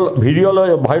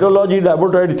 ভাইরোলজি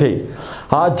ল্যাবরেটরিতে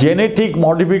আর জেনেটিক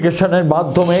মডিফিকেশনের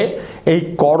মাধ্যমে এই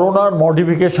করোনার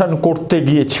মডিফিকেশন করতে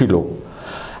গিয়েছিল।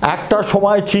 একটা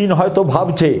সময় চীন হয়তো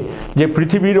ভাবছে যে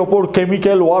পৃথিবীর ওপর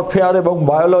কেমিক্যাল ওয়ারফেয়ার এবং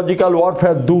বায়োলজিক্যাল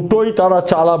ওয়ারফেয়ার দুটোই তারা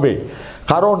চালাবে,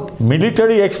 কারণ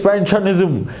মিলিটারি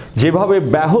এক্সপ্যানশনিজম যেভাবে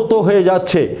ব্যাহত হয়ে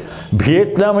যাচ্ছে,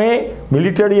 ভিয়েতনামে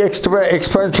মিলিটারি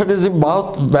এক্সপ্যানশনিজম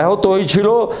ব্যাহত হয়েছিল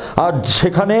আর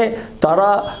সেখানে তারা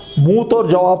মুহূর্তর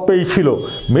জবাব পেয়েছিল।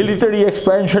 মিলিটারি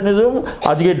এক্সপ্যানশনিজম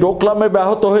আজকে ডোকলামে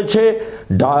ব্যাহত হয়েছে,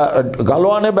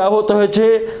 গালোয়ানে ব্যাহত হয়েছে,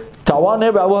 তাওয়ানে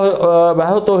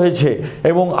ব্যাহত হয়েছে,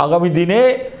 এবং আগামী দিনে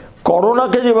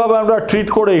করোনাকে যেভাবে আমরা ট্রিট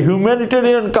করে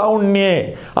হিউম্যানিটেরিয়ান কাউন্ট নিয়ে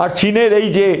আর চীনের এই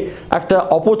যে একটা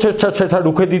অপচেষ্টা সেটা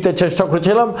রুখে দিতে চেষ্টা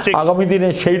করেছিলাম, আগামী দিনে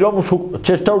সেইরকম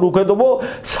চেষ্টাও রুখে দেবো।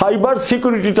 সাইবার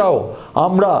সিকিউরিটিটাও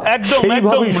আমরা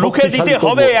সেইভাবে রুখে দিতে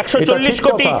হবে। 140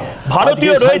 কোটি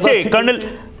ভারতীয় রয়েছে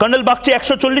কর্নেল বাগচি,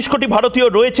 140 কোটি ভারতীয়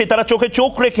রয়েছে, তারা চোখে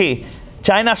চোখ রেখে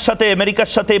চায়নার সাথে,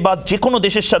 আমেরিকার সাথে বা যে কোনো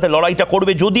দেশের সাথে লড়াইটা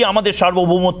করবে যদি আমাদের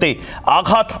সার্বভৌমত্বে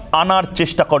আঘাত আনার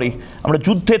চেষ্টা করে। আমরা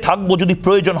যুদ্ধে থাকবো যদি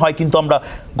প্রয়োজন হয়, কিন্তু আমরা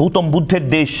গৌতম বুদ্ধের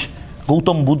দেশ,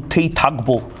 গৌতম বুদ্ধেই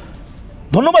থাকবো।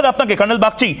 ধন্যবাদ আপনাকে কর্নেল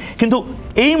বাগচি। কিন্তু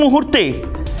এই মুহূর্তে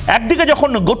একদিকে যখন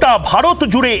গোটা ভারত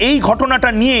জুড়ে এই ঘটনাটা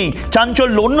নিয়েই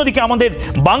চাঞ্চল্য, অন্যদিকে আমাদের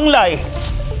বাংলায়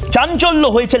চাঞ্চল্য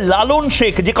হয়েছে লালন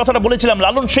শেখ, যে কথাটা বলেছিলাম,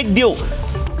 লালন শেখ দিয়েও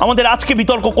আমাদের আজকে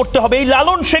বিতর্ক করতে হবে এই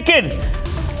লালন শেখের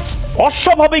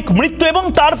অস্বাভাবিক মৃত্যু এবং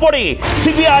তারপরে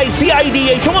সিবিআই সিআইডি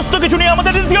এই সমস্ত কিছু নিয়ে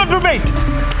আমাদের ডিবেট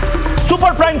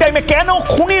সুপার প্রাইম টাইমে। কেন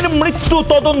খুনির মৃত্যু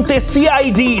তদন্তে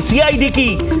সিআইডি কি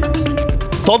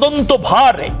তদন্ত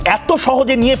ভার এত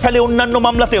সহজে নিয়ে ফেলে অন্যান্য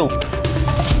মামলাতেও?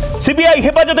 সিবিআই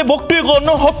হেফাজতে বগটুই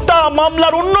গণহত্যা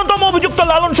মামলার অন্যতম অভিযুক্ত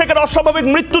লালন শেখের অস্বাভাবিক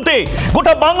মৃত্যুতে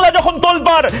গোটা বাংলা যখন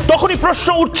তোলপাড়, তখনই প্রশ্ন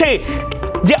উঠছে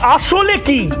যে আসলে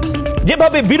কি?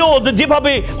 যেভাবে বিরোধ,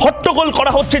 যেভাবে হট্টগোল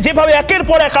করা হচ্ছে, যেভাবে একের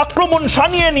পর এক আক্রমণ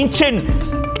সানিয়ে নিচ্ছেন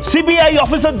সিবিআই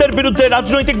অফিসারদের বিরুদ্ধে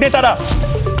রাজনৈতিক নেতারা,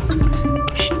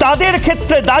 তাদের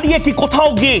ক্ষেত্রে দাঁড়িয়ে কি কোথাও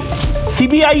গিয়ে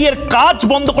সিবিআই এর কাজ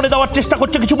বন্ধ করে দেওয়ার চেষ্টা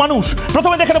করছে কিছু মানুষ?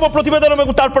 প্রথমে দেখে নেব প্রতিবেদন এবং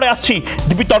তারপরে আসছি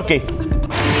বিতর্কে।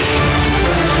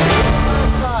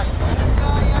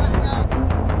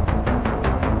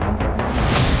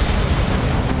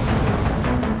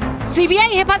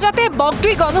 সিবিআই হেফাজতে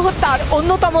বগটুই গণহত্যার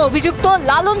অন্যতম অভিযুক্ত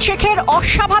লালন শেখের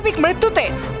অস্বাভাবিক মৃত্যুতে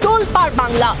তোলপাড়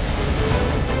বাংলা।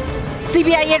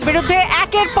 সিবিআই এর বিরুদ্ধে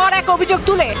একের পর এক অভিযোগ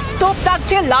তুলে তোপ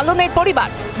দাগছে লালনের পরিবার।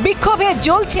 বিক্ষোভে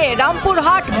জ্বলছে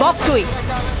রামপুরহাট বগটুই।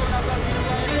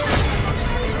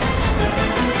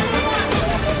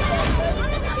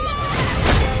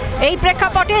 এই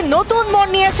প্রেক্ষাপটে নতুন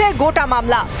মোড় নিয়েছে গোটা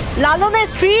মামলা। লালনের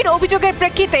স্ত্রীর অভিযোগের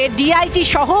প্রেক্ষিতে ডিআইজি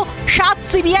সহ 7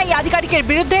 সিবিআই আধিকারিকের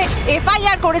বিরুদ্ধে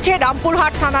এফআইআর করেছে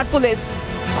রামপুরহাট থানার পুলিশ।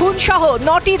 খুন সহ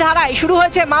 9টি ধারায় শুরু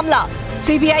হয়েছে মামলা।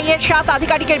 সিবিআই এর 7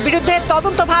 আধিকারিকের বিরুদ্ধে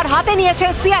তদন্তভার হাতে নিয়েছে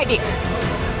সিআইডি।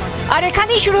 আর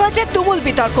এখানেই শুরু হয়েছে তুমুল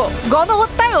বিতর্ক।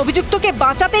 গণহত্যায় অভিযুক্তকে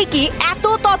বাঁচাতেই কি এত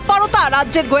তৎপরতা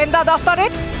রাজ্যের গোয়েন্দা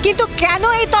দফতরের? কিন্তু কেন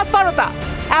এই তৎপরতা?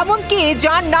 এমনকি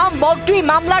যার নাম বগটুই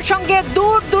মামলার সঙ্গে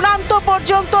দূর দূরান্ত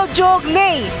পর্যন্ত যোগ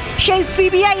নেই, সেই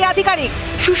সিবিআই আধিকারিক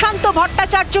সুশান্ত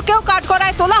ভট্টাচার্যকেও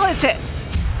কাঠগড়ায় তোলা হয়েছে।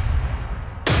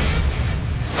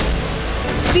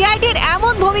 সিআইডির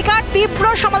এমন ভূমিকার তীব্র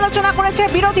সমালোচনা করেছে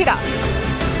বিরোধীরা।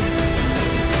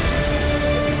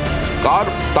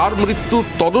 তার মৃত্যু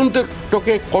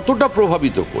তদন্তকে কতটা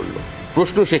প্রভাবিত করলো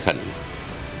প্রশ্ন সেখানে।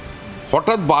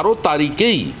 হঠাৎ 12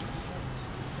 তারিখেই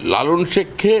লালন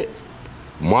শেখকে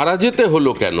মারা যেতে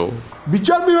হলো কেন?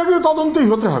 বিচার বিভাগীয় তদন্তই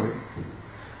হতে হবে।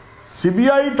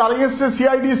 সিবিআই তার এগেন্সটে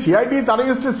সিআইডি, সিআইডি তার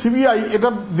এগেন্সটে সিবিআই, এটা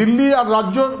দিল্লি আর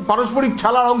রাজ্য পারস্পরিক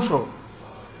খেলার অংশ।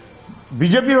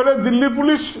 বিজেপি হলে দিল্লির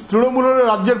পুলিশ, তৃণমূল হলে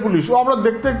রাজ্যের পুলিশ, ও আমরা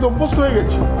দেখতে দেখতে অভ্যস্ত হয়ে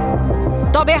গেছি।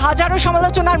 তবে হাজারো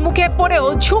সমালোচনার মুখে পড়েও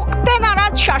ঝুঁকতে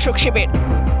নারাজ শাসক শিবির।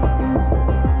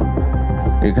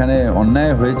 এখানে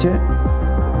অন্যায় হয়েছে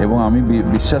এবং আমি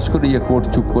বিশ্বাস করি যে কোর্ট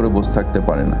চুপ করে বসে থাকতে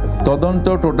পারে না। তদন্ত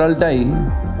টোটালটাই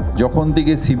যখন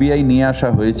থেকে সিবিআই নিয়ে আসা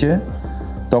হয়েছে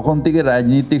তখন থেকে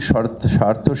রাজনৈতিক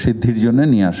স্বার্থ সিদ্ধির জন্য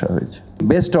নিয়ে আসা হয়েছে।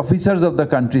 Best officers of the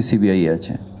country CBI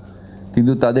আছে,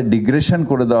 কিন্তু তাদের ডিগ্রেশন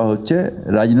করে দেওয়া হচ্ছে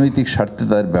রাজনৈতিক স্বার্থে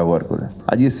তাদের ব্যবহার করে।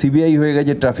 আজকে সিবিআই হয়ে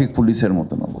গেছে ট্রাফিক পুলিশের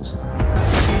মতন অবস্থা।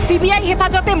 সিবিআই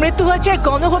হেফাজতে মৃত্যু হয়েছে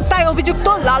গণহত্যায় অভিযুক্ত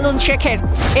লালন শেখের।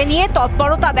 এ নিয়ে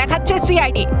তৎপরতা দেখাচ্ছে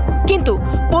সিআইডি। কিন্তু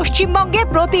পশ্চিমবঙ্গে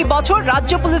প্রতি বছর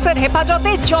রাজ্য পুলিশের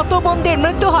হেফাজতে যত বন্দির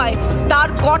মৃত্যু হয় তার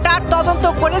কটার তদন্ত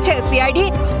করেছে সিআইডি।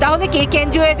 তাহলে কি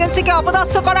কেন্দ্রীয় এজেন্সিকে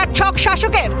অপদস্থ করার ছক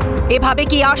শাসকের? এভাবে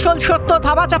কি আসল সত্য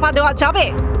ধামাচাপা দেওয়া যাবে?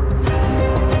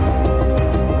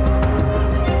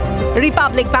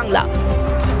 রিপাবলিক বাংলা।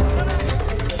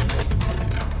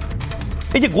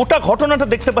 এই যে গোটা ঘটনাটা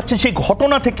দেখতে পাচ্ছেন, সেই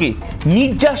ঘটনা থেকে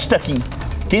নির্যাসটা কি?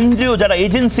 কেন্দ্রীয় যারা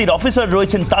এজেন্সির অফিসার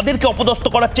রয়েছেন তাদেরকে অপদস্থ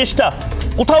করার চেষ্টা,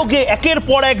 কোথাও গিয়ে একের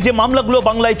পর এক যে মামলাগুলো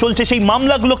বাংলায় চলছে সেই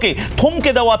মামলাগুলোকে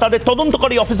থমকে দেওয়া, তাদের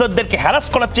তদন্তকারী অফিসারদেরকে হ্যারাস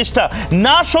করার চেষ্টা।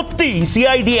 না সত্যি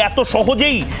সিআইডি এত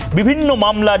সহজেই বিভিন্ন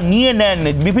মামলা নিয়ে নেন,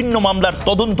 বিভিন্ন মামলার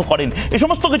তদন্ত করেন? এ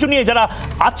সমস্ত কিছু নিয়ে যারা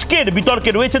আজকের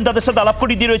বিতর্কে রয়েছেন তাদের সাথে আলাপ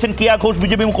করে দিয়ে রয়েছেন কেয়া ঘোষ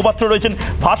বিজেপি মুখপাত্র রয়েছেন,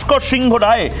 ভাস্কর সিংহ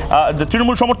রায়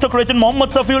তৃণমূল সমর্থক রয়েছেন, মোহাম্মদ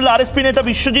সফিউল্লাহ আরএসপি নেতা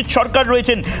বিশ্বজিৎ সরকার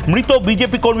রয়েছেন, মৃত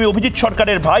বিজেপি কর্মী অভিজিৎ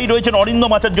সরকারের ভাই রয়েছেন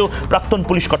অরিন্দম আচার্য, প্রাক্তন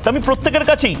পুলিশ কর্তা। আমি প্রত্যেকের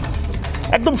কাছেই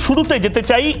একদম শুরুতে যেতে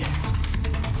চাই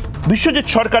বিশ্বজিৎ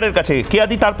সরকারের কাছে।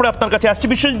 কেয়াদি, তারপরে আপনার কাছে আসছি।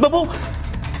 বিশ্বজিৎ বাবু,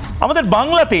 আমাদের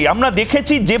বাংলাতে আমরা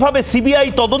দেখেছি যেভাবে সিবিআই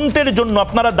তদন্তের জন্য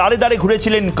আপনারা দাঁড়ে দাঁড়ে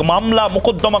ঘুরেছিলেন, মামলা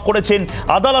মোকদ্দমা করেছেন,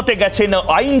 আদালতে গেছেন,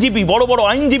 আইনজীবী বড় বড়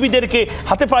আইনজীবীদেরকে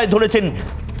হাতে পায়ে ধরেছেন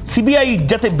সিবিআই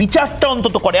যাতে বিচারটা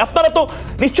অন্তত করে। আপনারা তো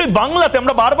নিশ্চয়ই বাংলাতে,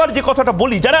 আমরা বারবার যে কথাটা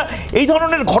বলি, যারা এই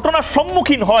ধরনের ঘটনার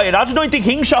সম্মুখীন হয়, রাজনৈতিক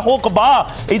হিংসা হোক বা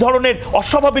এই ধরনের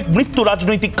অস্বাভাবিক মৃত্যু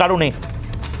রাজনৈতিক কারণে,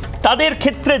 তাদের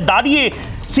ক্ষেত্রে দাঁড়িয়ে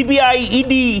সিবিআই,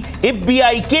 ইডি,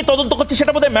 এফবিআই কে তদন্ত করছে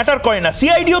সেটা বোধহয় ম্যাটার করে না,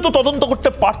 সিআইডিও তো তদন্ত করতে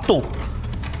পারতো।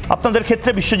 আপনাদের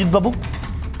ক্ষেত্রে বিশ্বজিৎ বাবু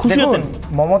খুশি হতেন?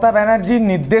 মমতা ব্যানার্জির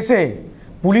নির্দেশে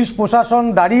পুলিশ প্রশাসন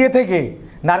দাঁড়িয়ে থেকে,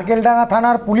 নারকেলডাঙ্গা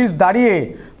থানার পুলিশ দাঁড়িয়ে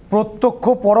প্রত্যক্ষ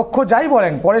পরোক্ষ যাই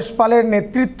বলেন, পরেশ পালের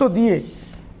নেতৃত্ব দিয়ে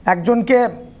একজনকে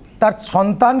তার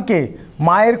সন্তানকে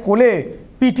মায়ের কোলে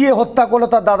পিটিয়ে হত্যা করলো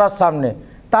তার দাদার সামনে।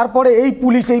 তারপরে এই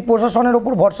পুলিশ, এই প্রশাসনের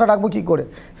ওপর ভরসা রাখবো কী করে?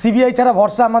 সিবিআই ছাড়া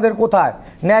ভরসা আমাদের কোথায়?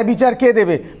 ন্যায় বিচার কে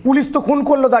দেবে? পুলিশ তো খুন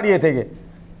করলো দাঁড়িয়ে থেকে,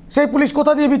 সেই পুলিশ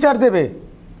কোথা দিয়ে বিচার দেবে?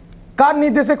 কার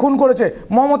নির্দেশে খুন করেছে?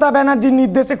 মমতা ব্যানার্জির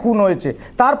নির্দেশে খুন হয়েছে,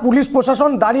 তার পুলিশ প্রশাসন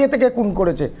দাঁড়িয়ে থেকে খুন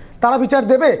করেছে, তারা বিচার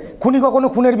দেবে? খুনি কখনো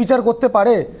খুনের বিচার করতে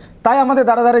পারে? তাই আমাদের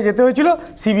দাঁড়া দাঁড়িয়ে যেতে হয়েছিল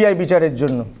সিবিআই বিচারের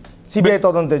জন্য, সিবিআই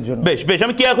তদন্তের জন্য। বেশ বেশ,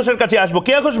 আমি কেয়া ঘোষের কাছে আসবো।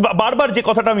 কেয়া ঘোষ, বারবার যে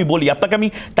কথাটা আমি বলি আপনাকে, আমি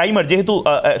টাইমার, যেহেতু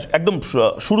একদম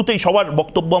শুরুতেই সবার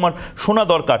বক্তব্য আমার শোনা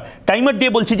দরকার, টাইমার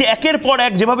দিয়ে বলছি যে একের পর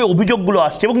এক যেভাবে অভিযোগগুলো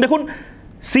আসছে, এবং দেখুন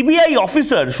সিবিআই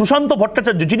অফিসার সুশান্ত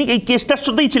ভট্টাচার্য, যিনি এই কেসটার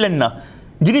সাথেই ছিলেন না,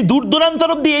 যিনি দূর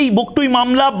দূরান্তর অব্দি এই বকটুই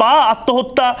মামলা বা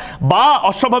আত্মহত্যা বা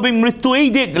অস্বাভাবিক মৃত্যু, এই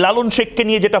যে লালন শেখকে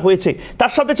নিয়ে যেটা হয়েছে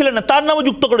তার সাথে ছিলেন না, তার নামও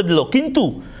যুক্ত করে দিল। কিন্তু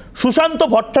সুশান্ত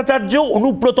ভট্টাচার্য,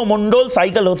 অনুব্রত মণ্ডল,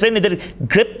 সাইকেল হোসেন, এদের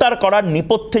গ্রেপ্তার করার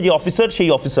নেপথ্যে যে অফিসার, সেই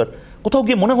অফিসার কোথাও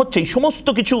গিয়ে মনে হচ্ছে এই সমস্ত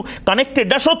কিছু কানেক্টেড।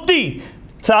 না সত্যি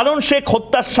লালন শেখ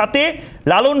হত্যার সাথে,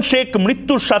 লালন শেখ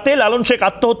মৃত্যুর সাথে, লালন শেখ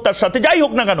আত্মহত্যার সাথে, যাই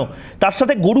হোক না কেন, তার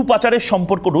সাথে গরু পাচারের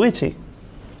সম্পর্ক রয়েছে।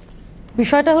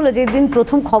 বিষয়টা হলো, যেদিন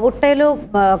প্রথম খবরটা এলো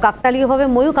কাকতালীয়ভাবে,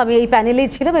 ময়ূক, আমি এই প্যানেলেই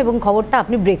ছিলাম এবং খবরটা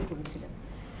আপনি ব্রেক করেছিলেন।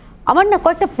 আমার না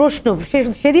কয়েকটা প্রশ্ন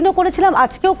সেদিনও করেছিলাম,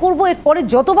 আজকেও করব, এরপরে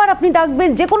যতবার আপনি ডাকবেন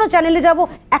যে কোনো চ্যানেলে যাব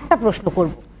একটা প্রশ্ন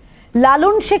করব।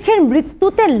 লালন শেখের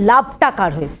মৃত্যুতে লাভটা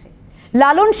কার হয়েছে?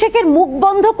 লালন শেখের মুখ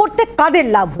বন্ধ করতে কাদের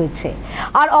লাভ হয়েছে?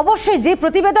 আর অবশ্যই যে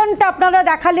প্রতিবেদনটা আপনারা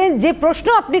দেখালেন, যে প্রশ্ন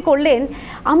আপনি করলেন,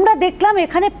 আমরা দেখলাম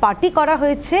এখানে পার্টি করা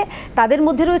হয়েছে, তাদের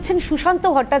মধ্যে রয়েছেন সুশান্ত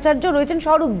ভট্টাচার্য, রয়েছেন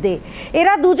স্বরূপ দে,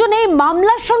 এরা দুজনে এই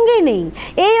মামলার সঙ্গেই নেই,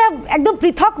 এরা একদম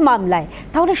পৃথক মামলায়।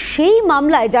 তাহলে সেই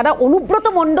মামলায় যারা, অনুব্রত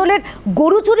মণ্ডলের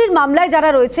গরু চুরির মামলায় যারা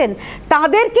রয়েছেন,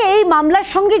 তাদেরকে এই মামলার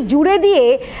সঙ্গে জুড়ে দিয়ে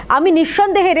আমি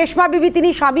নিঃসন্দেহে, রেশমা বিবি তিনি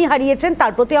স্বামী হারিয়েছেন,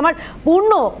 তার প্রতি আমার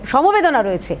পূর্ণ সমবেদনা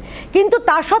রয়েছে। কিন্তু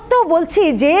তা সত্ত্বেও বলছি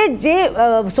যে যে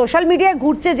সোশ্যাল মিডিয়ায়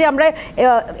ঘুরছে, যে আমরা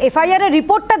এফআইআর এর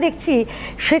রিপোর্টটা দেখছি,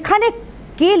 সেখানে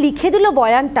কে লিখে দিল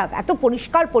বয়ানটা? এত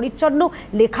পরিষ্কার পরিচ্ছন্ন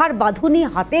লেখার বাঁধুনি,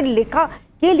 হাতের লেখা,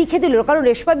 কে লিখে দিল? কারণ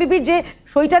রেশমা বিবির যে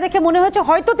সইটা দেখে মনে হয়েছে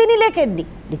হয়তো তিনি লেখেননি,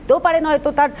 লিখতেও পারেন, হয়তো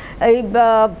তার এই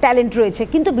ট্যালেন্ট রয়েছে।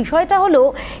 কিন্তু বিষয়টা হলো,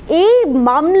 এই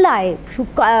মামলায়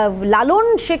লালন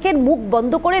শেখের মুখ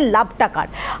বন্ধ করে লাভ টাকার,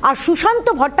 আর সুশান্ত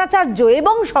ভট্টাচার্য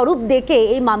এবং স্বরূপ দেকে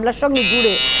এই মামলার সঙ্গে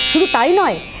জুড়ে, শুধু তাই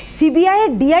নয়, সিবিআই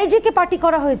এর ডিআইজিকে পার্টি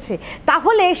করা হয়েছে।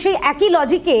 তাহলে সেই একই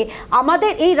লজিকে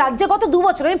আমাদের এই রাজ্যে গত 2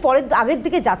 বছর, আমি পরের আগের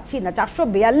দিকে যাচ্ছি না,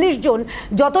 442 জন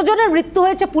যতজনের মৃত্যু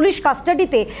হয়েছে পুলিশ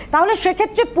কাস্টাডিতে, তাহলে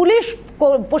সেক্ষেত্রে পুলিশ,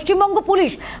 পশ্চিমবঙ্গ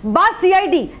পুলিশ বা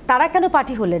সিআইডি, তারা কেন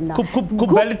পার্টি হলেন না?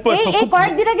 এই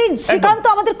কয়েকদিন আগে শ্রীকান্ত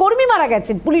আমাদের কর্মী মারা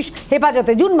গেছেন পুলিশ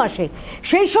হেফাজতে জুন মাসে,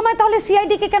 সেই সময় তাহলে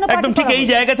সিআইডি কে কেন? একদম ঠিক এই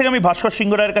জায়গা থেকে আমি ভাস্কর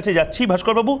সিংহ রায়ের কাছে যাচ্ছি।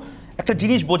 ভাস্কর বাবু, একটা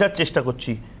জিনিস বোঝার চেষ্টা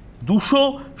করছি,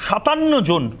 257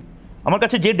 জন, আমার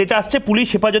কাছে যে ডেটা আসছে, পুলিশ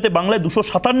হেফাজতে বাংলায়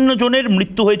 257 জনের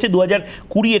মৃত্যু হয়েছে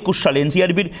 2020-21 সালে,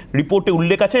 এনসিআরবির রিপোর্টে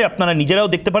উল্লেখ আছে, আপনারা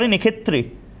নিজেরাও দেখতে পারেন।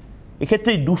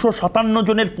 এক্ষেত্রে 257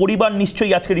 জনের পরিবার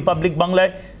নিশ্চয়ই আজকে রিপাবলিক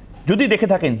বাংলায় যদি দেখে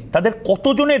থাকেন, তাদের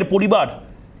কতজনের পরিবার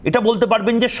এটা বলতে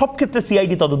পারবেন যে সব ক্ষেত্রে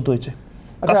সিআইডি তদন্ত হয়েছে?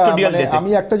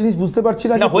 আমি একটা জিনিস বুঝতে পারছি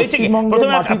না,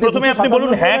 প্রথমে আপনি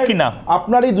বলুন হ্যাঁ কিনা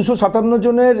আপনার এই 257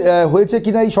 জনের হয়েছে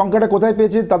কিনা, এই সংখ্যাটা কোথায়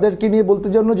পেয়েছে, তাদেরকে নিয়ে বলতে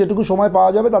জন্য যেটুকু সময়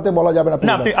পাওয়া যাবে তাতে বলা যাবে না।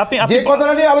 যে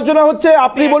কথাটা নিয়ে আলোচনা হচ্ছে,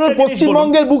 আপনি বলুন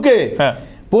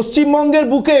পশ্চিমবঙ্গের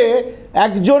বুকে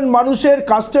একজন মানুষের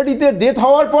কাস্টাডিতে ডেথ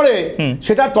হওয়ার পরে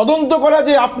সেটা তদন্ত করা,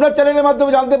 যে আপনার চ্যানেলের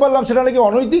মাধ্যমে জানতে পারলাম, সেটা নাকি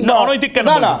অনৈতিক?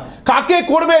 না, কাকে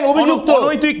করবেন অভিযুক্ত,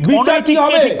 বিচার কি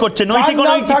হবে,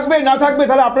 থাকবে না থাকবে,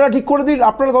 তাহলে আপনারা ঠিক করে দিন,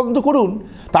 আপনারা তদন্ত করুন।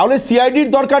 তাহলে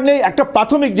সিআইডির দরকার নেই। একটা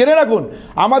প্রাথমিক জেনে রাখুন,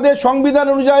 আমাদের সংবিধান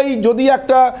অনুযায়ী যদি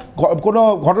একটা কোনো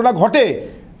ঘটনা ঘটে,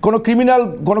 কোনো ক্রিমিনাল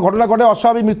কোনো ঘটনা ঘটে,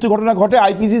 অস্বাভাবিক মৃত্যু ঘটনা ঘটে,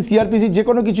 আইপিসি, সিআরপিসি যে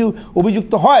কোনো কিছু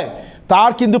অভিযুক্ত হয়,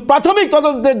 তার কিন্তু প্রাথমিক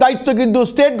তদন্তের দায়িত্ব কিন্তু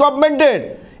স্টেট গভর্নমেন্টের,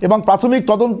 এবং প্রাথমিক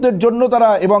তদন্তের জন্য তারা,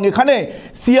 এবং এখানে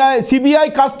সিবিআই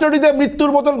কাস্টাডিতে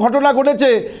মৃত্যুর মতন ঘটনা ঘটেছে,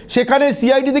 সেখানে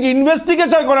সিআইডি থেকে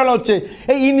ইনভেস্টিগেশন করানো হচ্ছে।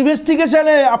 এই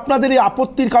ইনভেস্টিগেশনে আপনাদের এই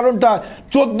আপত্তির কারণটা,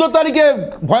 14 তারিখে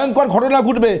ভয়ঙ্কর ঘটনা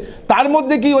ঘটবে, তার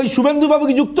মধ্যে কি ওই শুভেন্দুবাবু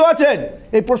কি যুক্ত আছেন?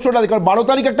 এই প্রশ্নটা, কারণ 12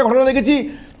 তারিখ একটা ঘটনা দেখেছি,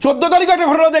 14 তারিখে একটা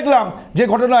ঘটনা দেখলাম, যে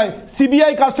ঘটনায়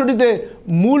সিবিআই কাস্টাডিতে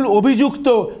মূল অভিযুক্ত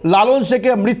লালন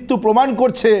শেখের মৃত্যু প্রমাণ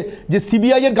করছে যে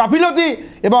সিবিআই এর গাফিলতি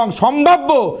এবং সম্ভাব্য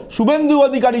শুভেন্দু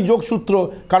অধিকারী যোগসূত্র,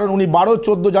 কারণ উনি 12,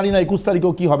 14 জানি না 21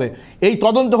 তারিখেও কী হবে। এই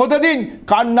তদন্ত হতে দিন,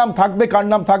 কার নাম থাকবে কার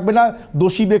নাম থাকবে না,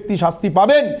 দোষী ব্যক্তি শাস্তি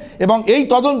পাবেন, এবং এই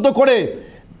তদন্ত করে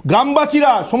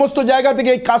গ্রামবাসীরা সমস্ত জায়গা থেকে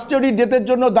এই কাস্টাডি ডেথের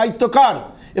জন্য দায়িত্ব কার,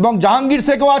 এবং জাহাঙ্গীর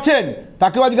শেখও আছেন,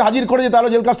 তাকেও আজকে হাজির করেছে, তারও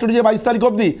জেল কাস্টাডি যে 22 তারিখ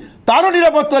অবধি, তারও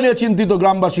নিরাপত্তা নিয়ে চিন্তিত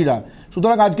গ্রামবাসীরা।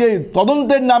 সুতরাং আজকে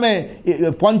তদন্তের নামে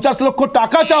 50 লক্ষ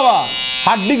টাকা চাওয়া,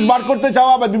 হার্ড ডিস্ক বার করতে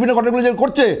চাওয়া বা বিভিন্ন ঘটনাগুলো যে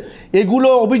করছে, এগুলো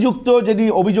অভিযুক্ত যিনি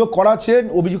অভিযোগ করাছেন,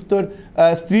 অভিযুক্তর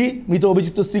স্ত্রী, মৃত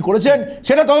অভিযুক্ত স্ত্রী করেছেন,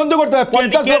 সেটা তদন্ত করতে হবে।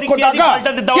 50 লক্ষ টাকা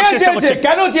কে চেয়েছে,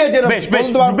 কেন চেয়েছে?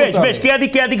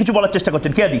 কেয়াদি কিছু বলার চেষ্টা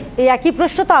করছেন। কেয়াদি, এই একই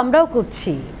প্রশ্ন তো আমরাও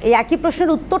করছি, এই একই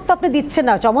প্রশ্নের উত্তর তো আপনি দিচ্ছেন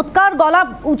না। চমৎকার গলা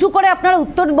উঁচু করে আপনারা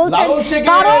উত্তর বলছেন,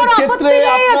 কারণ আপত্তি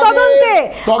নেই তদন্তে।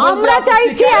 আমরা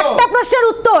চাইছি একটা প্রশ্নের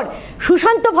উত্তর,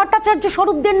 সুশান্ত ভট্টাচার্য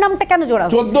স্বরূপদের নামটা কেন জোড়া?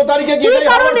 14 তারিখে কি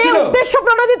কারণে উদ্দেশ্য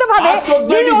প্রণোদিত ভাবে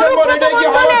 14 ডিসেম্বর এটা কি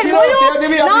হওয়া ছিল?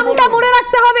 নামটা মনে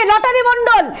রাখতে হবে, লটারি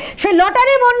মণ্ডল। সেই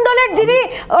লটারি মণ্ডলের যিনি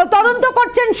তদন্ত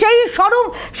করছেন সেই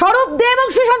স্বরূপ দে এবং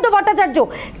সুশান্ত ভট্টাচার্য,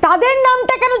 তাদের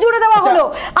নামটা কেন জুড়ে দেওয়া হলো?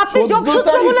 আপনি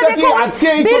যোগসূত্রগুলো দেখুন। আজকে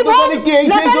এই 14 তারিখ কি এই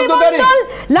সেই 14 তারিখ?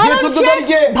 যে 14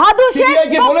 তারিখে সিবিআই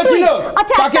কে বলেছিল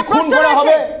তাকে খুন করা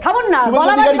হবে? থামুন না,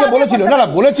 বলাবাদিকে বলেছিল না,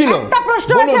 বলেছিল। একটা প্রশ্ন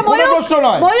আছে, প্রশ্ন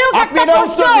নয়, একটা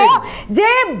প্রশ্ন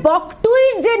যে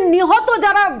বকটুইর যে নিহত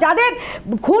যাদের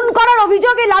খুন করার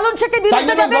অভিযোগে লালন শেখের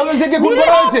বিরুদ্ধে লালন শেখকে খুন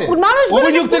করা হয়েছে,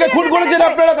 অভিযুক্তকে খুন করেছেন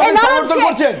আপনারা, তাকে সমর্থন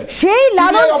করছেন। সেই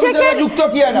লালন শেখের যুক্ত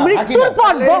কি না মৃত্যুর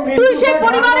পর বকটুই সেই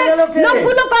পরিবারের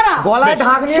লোকগুলো করা গলায়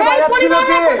ঢাক নিয়ে বাজাচ্ছিল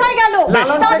কে? কোথায় গেল?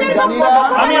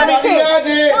 আমি জানি না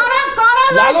যে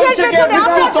লালন শেখের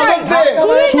মৃত্যুর তদন্তে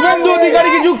শুভেন্দু অধিকারী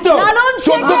কি যুক্ত?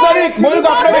 14 তারিখ ময়ূক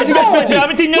আপনাকে জিজ্ঞেস করছি।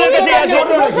 আমি তিনজনের কাছে আসবো,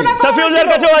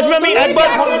 সাফিউল্লাহর কাছেও আসবে। আমি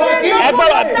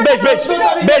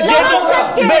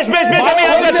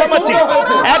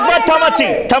একবার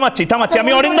থামাচ্ছি।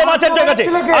 আমি অরিন্দম আচার্যের কাছে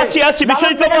আসছি।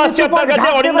 বিশ্বজিৎ বাবু আসছি আপনার কাছে।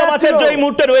 অরিন্দম আচার্য এই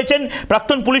মুহূর্তে রয়েছেন,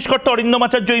 প্রাক্তন পুলিশ কর্তা অরিন্দম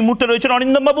আচার্য এই মুহূর্তে রয়েছেন।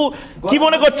 অরিন্দম বাবু, কি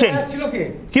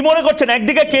মনে করছেন?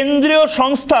 একদিকে কেন্দ্রীয়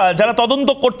সংস্থা যারা তদন্ত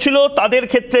করছিল তাদের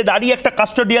ক্ষেত্রে দাঁড়িয়ে একটা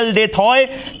কাস্টোডিয়াল ডেথ হয়,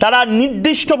 তারা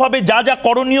নির্দিষ্টভাবে যা যা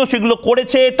করণীয় সেগুলো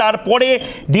করেছে, তারপরে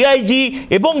ডিআইজি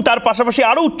এবং তার পাশাপাশি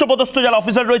আরো উচ্চপদস্থ যারা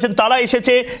অফিসার রয়েছেন তারা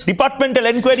এসেছে, ডিপার্টমেন্টাল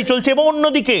এনকোয়ারি চলছে, এবং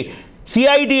অন্যদিকে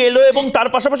সিআইডি এলো এবং তার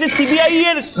পাশাপাশি সিবিআই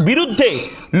এর বিরুদ্ধে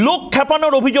লোক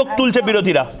খেপানোর অভিযোগ তুলছে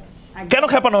বিরোধীরা। কেন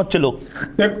খেপানো হচ্ছে লোক?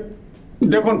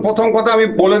 দেখুন, প্রথম কথা আমি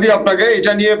বলে দিই আপনাকে,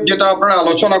 এটা নিয়ে যেটা আপনারা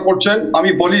আলোচনা করছেন আমি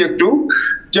বলি একটু,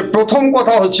 যে প্রথম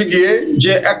কথা হচ্ছে গিয়ে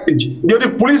যে যদি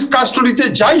পুলিশ কাস্টডিতে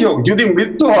যাই হোক, যদি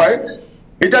মৃত্যু হয়,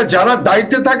 এটা যারা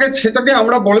দায়িত্বে থাকে সেটাকে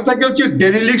আমরা বলে থাকি হচ্ছে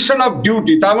ডেরিলিকশন অফ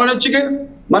ডিউটি। তার মানে হচ্ছে কি,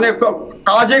 মানে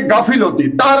কাজে গাফিলতি।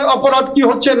 তার অপরাধ কি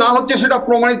হচ্ছে না হচ্ছে সেটা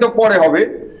প্রমাণিত পরে হবে।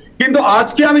 কিন্তু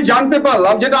আজকে আমি জানতে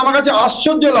পারলাম, যেটা আমার কাছে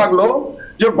আশ্চর্য লাগলো,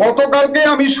 যে গতকালকে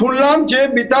আমি শুনলাম যে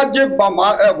মিতার যে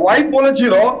ওয়াইফ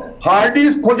বলেছিল হার্ড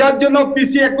ডিস্ক খোঁজার জন্য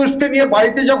PC 21কে নিয়ে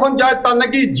বাড়িতে যখন যায় তার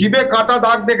নাকি জিভে কাটা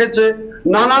দাগ দেখেছে,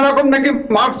 নানা রকম নাকি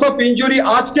মার্কস অফ ইনজুরি।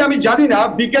 আজকে আমি জানি না,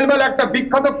 বিকেলবেলা একটা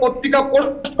বিখ্যাত পত্রিকা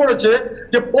পোস্ট করেছে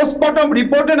যে পোস্টমর্টম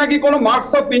রিপোর্টে নাকি কোনো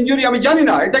মার্কস অফ ইনজুরি, আমি জানি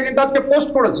না, এটা কিন্তু আজকে পোস্ট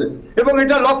করেছে এবং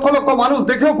এটা লক্ষ লক্ষ মানুষ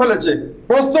দেখেও ফেলেছে।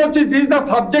 প্রশ্ন হচ্ছে, this the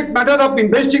subject matter of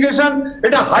investigation.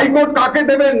 এটা হাইকোর্ট কাকে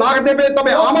দেবে না দেবে,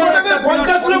 তবে আমার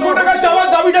 50 লক্ষ টাকা চাওয়ার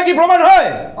দাবিটা কি প্রমাণ হয়?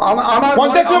 আমার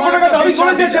 50 লক্ষ টাকা দাবি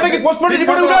করেছে, সেটা কি পোস্টমর্টম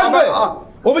রিপোর্টে উঠে আসবে?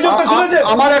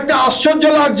 আমার একটা আশ্চর্য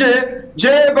লাগছে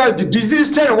যে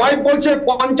ডিজিজের ওয়াইফ বলছে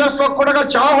 50 লক্ষ টাকা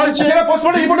চাওয়া হয়েছে, সেটা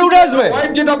পোস্টমর্টম রিপোর্টে উঠে আসবে।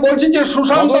 ওয়াইফ যেটা বলছেন যে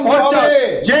সুশান্ত ভট্টাচার্য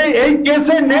যে এই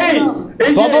কেসে নেই,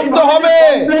 এই তদন্ত হবে,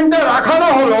 কমপ্লেন্টটা রাখানো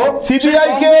হলো, সিবিআই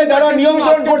কে যারা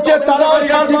নিয়ন্ত্রণ করছে তারাও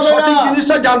ছাড় পাবে না,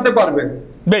 জিনিসটা জানতে পারবে।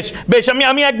 বেশ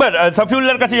আমি একবার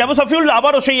সাফিউল্লাহর কাছে যাব। সাফিউল্লাহ,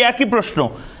 আবারও সেই একই প্রশ্ন।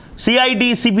 সিআইডি,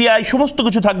 সিবিআই সমস্ত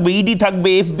কিছু থাকবে, ইডি থাকবে,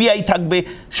 FBI থাকবে,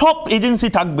 সব এজেন্সি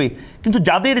থাকবে, কিন্তু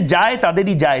যাদের যায়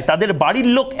তাদেরই যায়। তাদের বাড়ির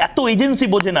লোক এত এজেন্সি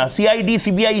বোঝে না, সিআইডি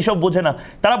সিবিআই সব বোঝে না,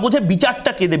 তারা বোঝে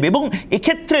বিচারটা কে দেবে। এবং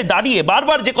এক্ষেত্রে দাঁড়িয়ে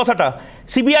বারবার যে কথাটা,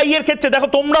 সিবিআই এর ক্ষেত্রে দেখো,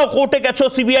 তোমরাও কোর্টে গেছো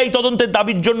সিবিআই তদন্তের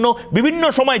দাবির জন্য, বিভিন্ন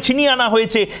সময় ছিনিয়ে আনা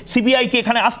হয়েছে, সিবিআইকে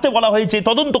এখানে আসতে বলা হয়েছে,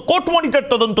 তদন্ত কোর্ট মনিটর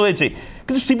তদন্ত হয়েছে,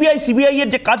 কিন্তু সিবিআই এর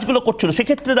যে কাজগুলো করছিল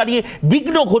সেক্ষেত্রে দাঁড়িয়ে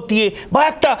বিঘ্ন ঘটিয়ে বা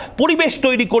একটা পরিবেশ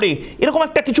তৈরি করে এরকম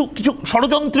একটা কিছু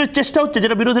ষড়যন্ত্রের চেষ্টা হচ্ছে,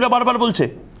 যেটা বিরোধীরা বারবার বলছে।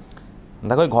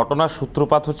 দেখো, এই ঘটনার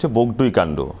সূত্রপাত হচ্ছে বগটুই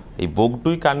কাণ্ড। এই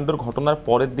বগটুই কাণ্ডর ঘটনার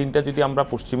পরের দিনটা যদি আমরা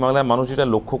পশ্চিমবাংলার মানুষ যেটা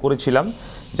লক্ষ্য করেছিলাম,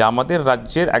 যে আমাদের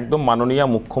রাজ্যের একদম মাননীয়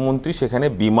মুখ্যমন্ত্রী সেখানে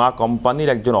বিমা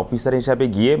কোম্পানির একজন অফিসার হিসাবে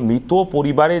গিয়ে মৃত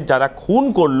পরিবারের যারা খুন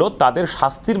করলো তাদের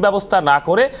শাস্তির ব্যবস্থা না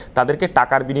করে তাদেরকে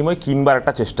টাকার বিনিময়ে কিনবার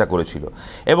একটা চেষ্টা করেছিল।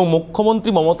 এবং মুখ্যমন্ত্রী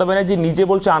মমতা ব্যানার্জি নিজে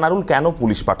বলছে আনারুল কেন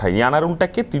পুলিশ পাঠায়নি।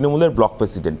 আনারুলটাকে তৃণমূলের ব্লক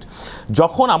প্রেসিডেন্ট।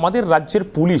 যখন আমাদের রাজ্যের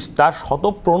পুলিশ তার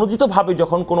স্বতঃপ্রণোদিতভাবে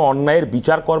যখন কোনো অন্যায়ের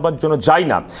বিচার করবার জন্য যায়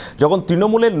না। যখন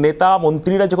তৃণমূলের নেতা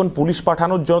মন্ত্রীরা যখন পুলিশ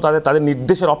পাঠানোর জন্য তাদের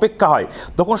নির্দেশের অপেক্ষা হয়,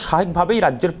 তখন স্বাভাবিকভাবেই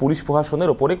রাজ্যের পুলিশ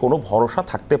প্রশাসনের ওপরে কোনো ভরসা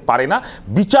থাকতে পারে না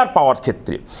বিচার পাওয়ার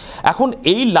ক্ষেত্রে। এখন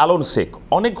এই লালন শেখ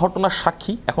অনেক ঘটনার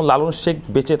সাক্ষী। এখন লালন শেখ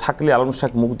বেঁচে থাকলে, লালন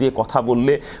শেখ মুখ দিয়ে কথা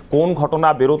বললে কোন ঘটনা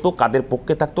বেরোতো, কাদের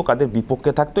পক্ষে থাকতো, কাদের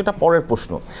বিপক্ষে থাকতো, এটা পরের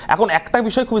প্রশ্ন। এখন একটা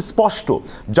বিষয় খুব স্পষ্ট,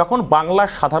 যখন বাংলার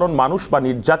সাধারণ মানুষ বা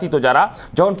নির্যাতিত যারা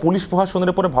যখন পুলিশ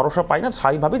প্রশাসনের উপরে ভরসা পায় না,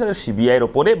 স্বাভাবিকভাবেই তাদের সিবিআইয়ের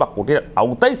ওপরে বা কোর্টের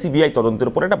আওতায় সিবিআই তদন্তের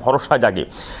উপরে একটা ভরসা জাগে।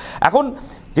 এখন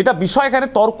যেটা বিষয়, এখানে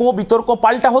তর্ক বিতর্ক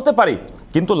পাল্টা হতে পারে,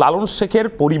 কিন্তু লালন শেখের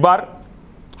পরিবার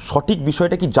সঠিক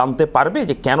বিষয়টা কি জানতে পারবে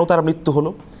যে কেন তার মৃত্যু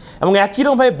হলো? এবং একই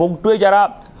রকমভাবে বগটুয়ে যারা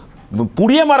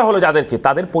পুড়িয়ে মারা হলো যাদেরকে,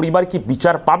 তাদের পরিবার কি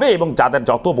বিচার পাবে? এবং যাদের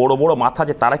যত বড় বড় মাথা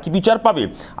যে তারা কি বিচার পাবে?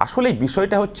 আসলে এই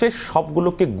বিষয়টা হচ্ছে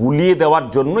সবগুলোকে গুলিয়ে দেওয়ার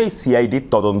জন্য এই সিআইডির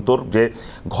তদন্তর যে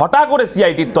ঘটা করে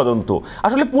সিআইডির তদন্ত।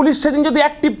 আসলে পুলিশ সেদিন যদি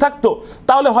অ্যাক্টিভ থাকতো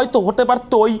তাহলে হয়তো হতে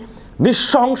পারতো ওই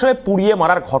নিঃসংশয়ে পুড়িয়ে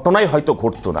মারার ঘটনাই হয়তো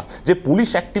ঘটতো না। যে পুলিশ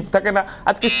অ্যাক্টিভ থাকে না,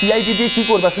 আজকে সিআইডি দিয়ে কি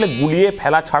করবে? আসলে গুলিয়ে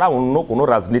ফেলা ছাড়া অন্য কোনো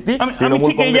রাজনীতি। আমি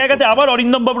ঠিক এই জায়গাতে আবার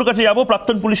অরিন্দম বাবুর কাছে যাবো,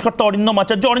 প্রাক্তন পুলিশ কর্তা অরিন্দম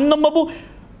আচার্য। অরিন্দম বাবু,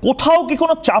 কোথাও কি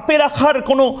কোনো চাপে রাখার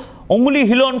কোনো অঙ্গুলি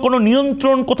হিলন, কোনো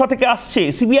নিয়ন্ত্রণ কোথা থেকে আসছে?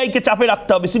 সিবিআইকে চাপে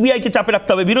রাখতে হবে, সিবিআইকে চাপে রাখতে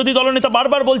হবে। বিরোধী দলনেতা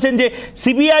বারবার বলছেন যে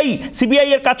সিবিআই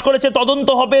এর কাজ করেছে, তদন্ত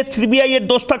হবে, সিবিআই এর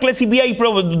দোষ থাকলে সিবিআই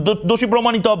দোষী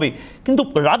প্রমাণিত হবে। কিন্তু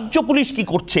রাজ্য পুলিশ কি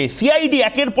করছে? সিআইডি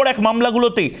একের পর এক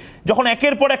মামলাগুলোতে যখন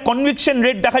একের পর এক কনভিকশন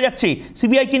রেট দেখা যাচ্ছে,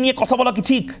 সিবিআইকে নিয়ে কথা বলা কি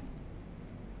ঠিক?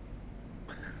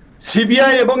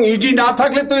 সিবিআই এবং ইডি না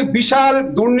থাকলে তো বিশাল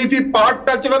দুর্নীতির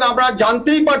পাহাড়টা যেমন আমরা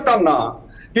জানতেই পারতাম না।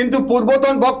 কিন্তু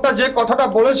পূর্বতন বক্তা যে কথাটা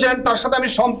বলেছেন তার সাথে আমি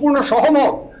সম্পূর্ণ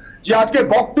সহমত, যে আজকে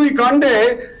বকটুই কাণ্ডে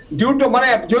মানে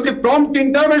যদি প্রম্পট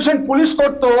ইন্টারভেনশন পুলিশ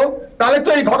করতো তাহলে তো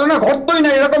এই ঘটনা ঘটতোই না,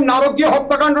 এরকম নারকীয়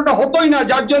হত্যাকাণ্ডটা হতোই না,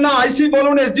 যার জন্য আইসি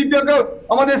বলুন এসডিপিও কে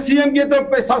আমাদের সিএম কে তো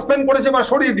সাসপেন্ড করেছে বা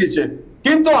সরিয়ে দিয়েছে।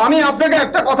 কিন্তু আমি আপনাকে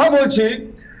একটা কথা বলছি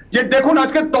যে দেখুন,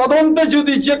 আজকে তদন্তে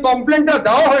যদি যে কমপ্লেনটা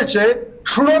দেওয়া হয়েছে,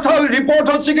 সুরথাল রিপোর্ট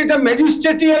হচ্ছে কি এটা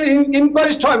ম্যাজিস্ট্রেটিয়াল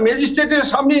ইনকোয়েস্ট হয়, ম্যাজিস্ট্রেটের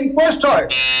সামনে ইনকোয়েস্ট হয়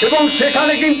এবং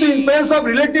সেখানে কিন্তু ইনফ্লুয়েন্স অফ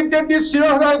রিলেটিভদের দিয়ে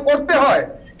সুরথাল করতে হয়।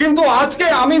 কিন্তু আজকে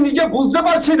আমি নিজে বুঝতে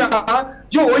পারছি না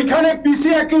যে ওইখানে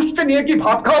পিসি অ্যাকিউজকে নিয়ে কি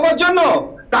ভাত খাওয়াবার জন্য,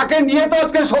 তাকে নিয়ে তো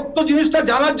আজকে সত্য জিনিসটা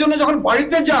জানার জন্য যখন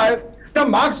বাড়িতে যায় তা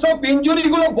মার্কস অফ ইনজুরি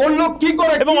গুলো বললো কি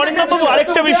করে। এবং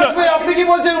আরেকটা বিষয়, আপনি কি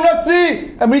বলছেন ওনার স্ত্রী,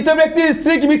 মৃত ব্যক্তির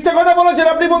স্ত্রী কি মিথ্যা কথা বলেছেন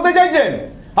আপনি বলতে চাইছেন?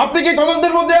 আপনি কি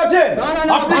তদন্তের মধ্যে আছেন?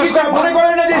 আপনি কি মনে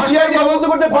করেন না যে সিআইডি তদন্ত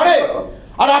করতে পারে?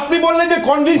 আর আপনি বললেন যে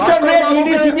কনভিকশন রেট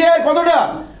ইডি সিবিআই এর কতটা,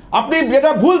 আপনি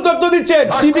এটা ভুল তথ্য দিচ্ছেন।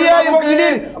 সিবিআই এবং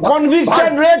ইডির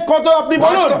কনভিকশন রেট কত আপনি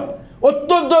বলুন।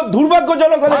 অত্যন্ত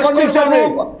দুর্ভাগ্যজনক কনভিকশন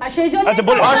রেট। আচ্ছা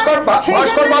বলুন, ভাস্কর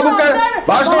বাবুকে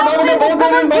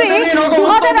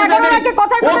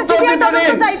কথা সিবিআই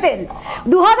তদন্ত চাইতেন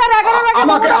 2011 আগে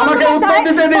আমাকে উত্তর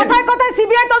দিতে দিন। কথায়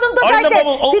সিবিআই তদন্ত চাইতেন।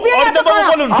 সিবিআই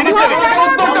বলুন 30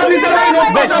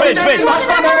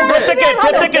 সেকেন্ড,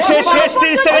 প্রত্যেককে শেষ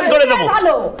 30 সেকেন্ড করে দেব,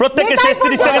 প্রত্যেককে শেষ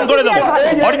 30 সেকেন্ড করে দেব।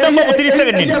 অরিন্দম বাবু 30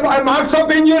 সেকেন্ড নিন। মার্কস অফ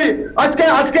ইনজুরি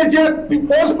আজকে যে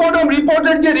পোস্টমর্টম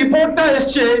রিপোর্টের যে রিপোর্টটা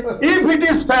এসছে, ইফ ইট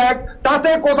ইজ ফ্যাক্ট, তাতে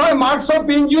কোথায় মার্কস অফ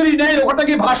ইনজুরি নেই। ওটা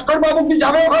কি ভাস্কর বাবু কি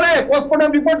যাবে ওখানে পোস্টমর্টম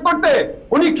রিপোর্ট করতে?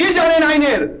 উনি কি জানেন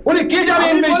আইনের, উনি কি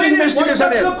জানেন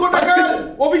ইনভেস্টিগেশনের?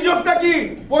 অভিযোগটা কি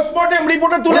পোস্টমর্টম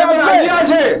রিপোর্টে তুলে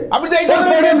আছে? আপনি তো এই কথা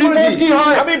বলেছেন কি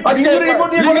হয়? আমি ইনজুরি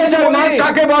রিপোর্ট নিয়ে কোনো কিছু বলিনি।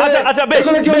 আচ্ছা বেশ,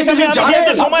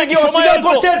 সময়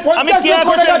করছেন, আমি কি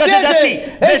ঘোষের কাছে যাচ্ছি।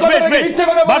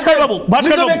 ভাস্কর বাবু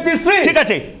ঠিক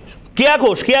আছে,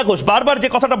 কেয়া ঘোষ বারবার যে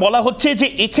কথাটা বলা হচ্ছে যে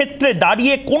এক্ষেত্রে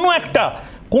দাঁড়িয়ে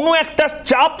কোনো একটা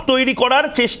চাপ তৈরি করার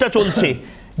চেষ্টা চলছে,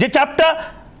 যে চাপটা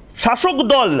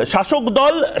শাসক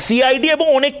দল সিআইডি এবং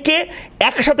অনেককে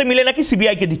একসাথে মিলে নাকি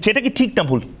সিবিআইকে দিচ্ছে। এটা কি ঠিক না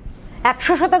ভুল?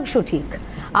 100% ঠিক।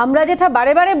 আমরা যেটা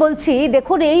বারে বারে বলছি,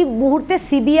 দেখুন এই মুহূর্তে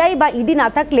সিবিআই বা ইডি না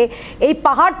থাকলে এই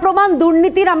পাহাড় প্রমাণ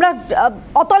দুর্নীতির আমরা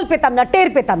অতল পেতাম না, টের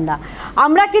পেতাম না।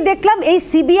 আমরা কি দেখলাম এই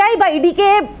সিবিআই বা ইডিকে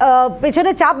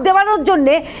পেছনে চাপ দেওয়ানোর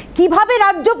জন্যে কিভাবে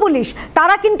রাজ্য পুলিশ,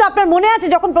 তারা কিন্তু আপনার মনে আছে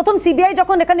যখন প্রথম সিবিআই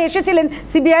যখন এখানে এসেছিলেন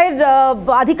সিবিআইয়ের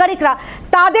আধিকারিকরা,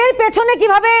 তাদের পেছনে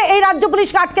কিভাবে এই রাজ্য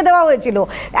পুলিশকে আটকে দেওয়া হয়েছিল।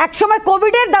 একসময়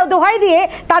কোভিডের দোহাই দিয়ে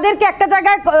তাদেরকে একটা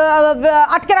জায়গায়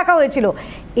আটকে রাখা হয়েছিল।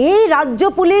 এই রাজ্য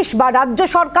পুলিশ বা রাজ্য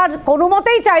সরকার কোনো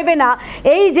মতেই চাইবে না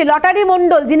এই যে লটারি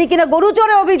মণ্ডল যিনি কিনা গরু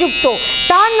চোরে অভিযুক্ত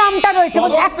তার নামটা রয়েছে।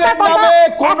 একটা কথা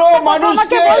কোনো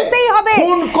মানুষকে বলতেই হবে,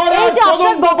 এই যে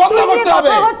আপনার বন্ধ করতে হবে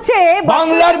হচ্ছে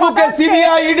বাংলার বুকে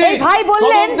সিবিআই ইডি ভাই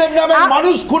বললেন তদন্তের নামে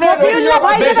মানুষ খুনের সফিউল্লাহ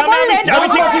ভাই যেটা বললেন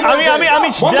আমি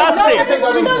জাস্টে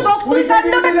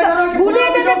ভুলিয়ে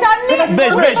দিতে চাননি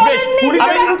বেশ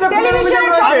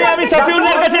আমি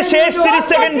সাফিউল্লাহর কাছে শেষ 30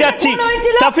 সেকেন্ড যাচ্ছি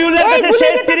সাফিউল্লাহর কাছে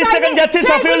শেষ 30 সেকেন্ড যাচ্ছি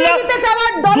সাফিউল্লাহ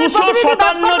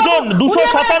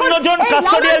 257 জন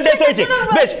কাস্টোডিয়াল ডেথ হয়েছে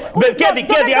বেশ কে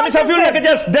দি আমি সাফিউল্লাহকে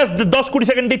জাস্ট 10-20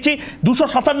 সেকেন্ড দিচ্ছি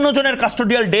 257 জনের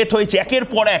কাস্টোডিয়াল ডেথ হয়েছে একের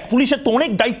পর এক পুলিশের তো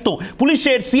অনেক দায়িত্ব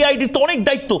পুলিশের সিআইডি তো অনেক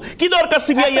দায়িত্ব কি দরকার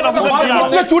সিবিআই এর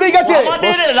অফিসার চুরি গেছে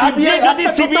আমাদের রাজ্যে যদি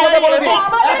সিবিআই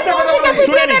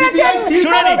শুনেনি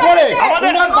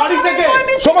আমাদের বাড়ি থেকে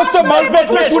সমস্ত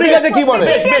মালপত্র চুরি গেছে কি বলে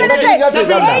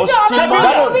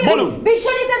বলুন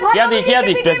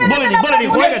বলেনি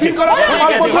হয়ে গেছে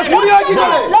চুরি হয় কি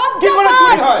করে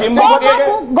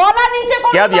গলা নিচে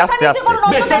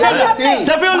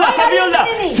সাফিউল্লাহ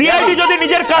সিআইডি যদি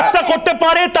নিজের কাজটা করতে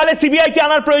পারে তাহলে সিবিআই কে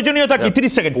আনার প্রয়োজনীয়তা কি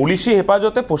 30 সেকেন্ড পুলিশি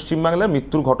হেফাজতে পশ্চিমবাংলার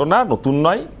মৃত্যুর ঘটনা নতুন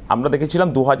নয় আমরা দেখেছিলাম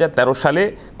 2013 সালে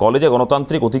কলেজে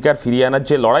গণতান্ত্রিক অধিকার ফিরিয়ে আনার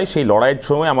যে লড়াই সেই লড়াইয়ের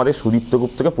সময় আমাদের সুদীপ্ত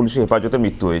গুপ্তকে পুলিশি হেফাজতে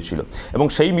মৃত্যু হয়েছিল এবং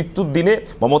সেই মৃত্যুর দিনে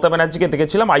মমতা ব্যানার্জিকে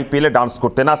দেখেছিলাম আইপিএলে ডান্স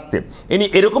করতে নাচতে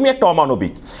এরকমই একটা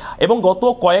অমানবিক এবং গত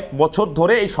কয়েক বছর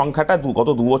ধরে এই সংখ্যাটা গত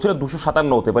 2 বছরে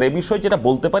 257 হতে পারে এই বিষয়ে যেটা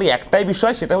বলতে পারি একটাই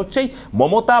বিষয় সেটা হচ্ছে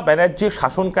মমতা ব্যানার্জির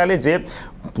শাসনকালে যে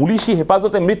পুলিশি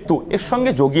হেফাজতে মৃত্যু এর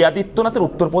সঙ্গে যোগী আদিত্যনাথের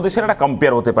উত্তরপ্রদেশের একটা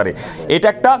কম্পেয়ার হতে পারে এটা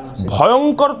একটা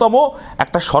ভয়ঙ্করতম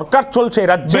একটা সরকার চলছে এই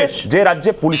রাজ্যে যে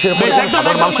রাজ্যে পুলিশের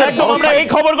আমরা এই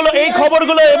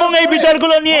খবরগুলো এবং এই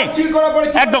বিচারগুলো নিয়ে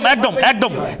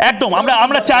একদম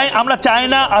আমরা চাই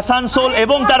না আসানসোল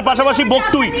এবং তার পাশাপাশি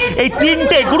বকটুই এই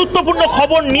তিনটে গুরুত্বপূর্ণ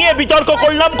খবর নিয়ে বিতর্ক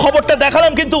করলাম খবরটা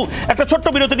দেখালাম কিন্তু একটা ছোট্ট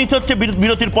বিরতি নিতে হচ্ছে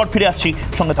বিরতির পর ফিরে আসছি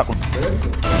সঙ্গে থাকুন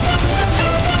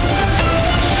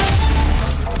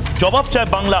জবাব চায়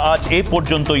বাংলা আজ এই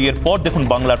পর্যন্তই এরপর দেখুন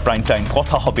বাংলার প্রাইম টাইম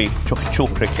কথা হবে চোখে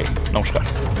চোখ রেখে নমস্কার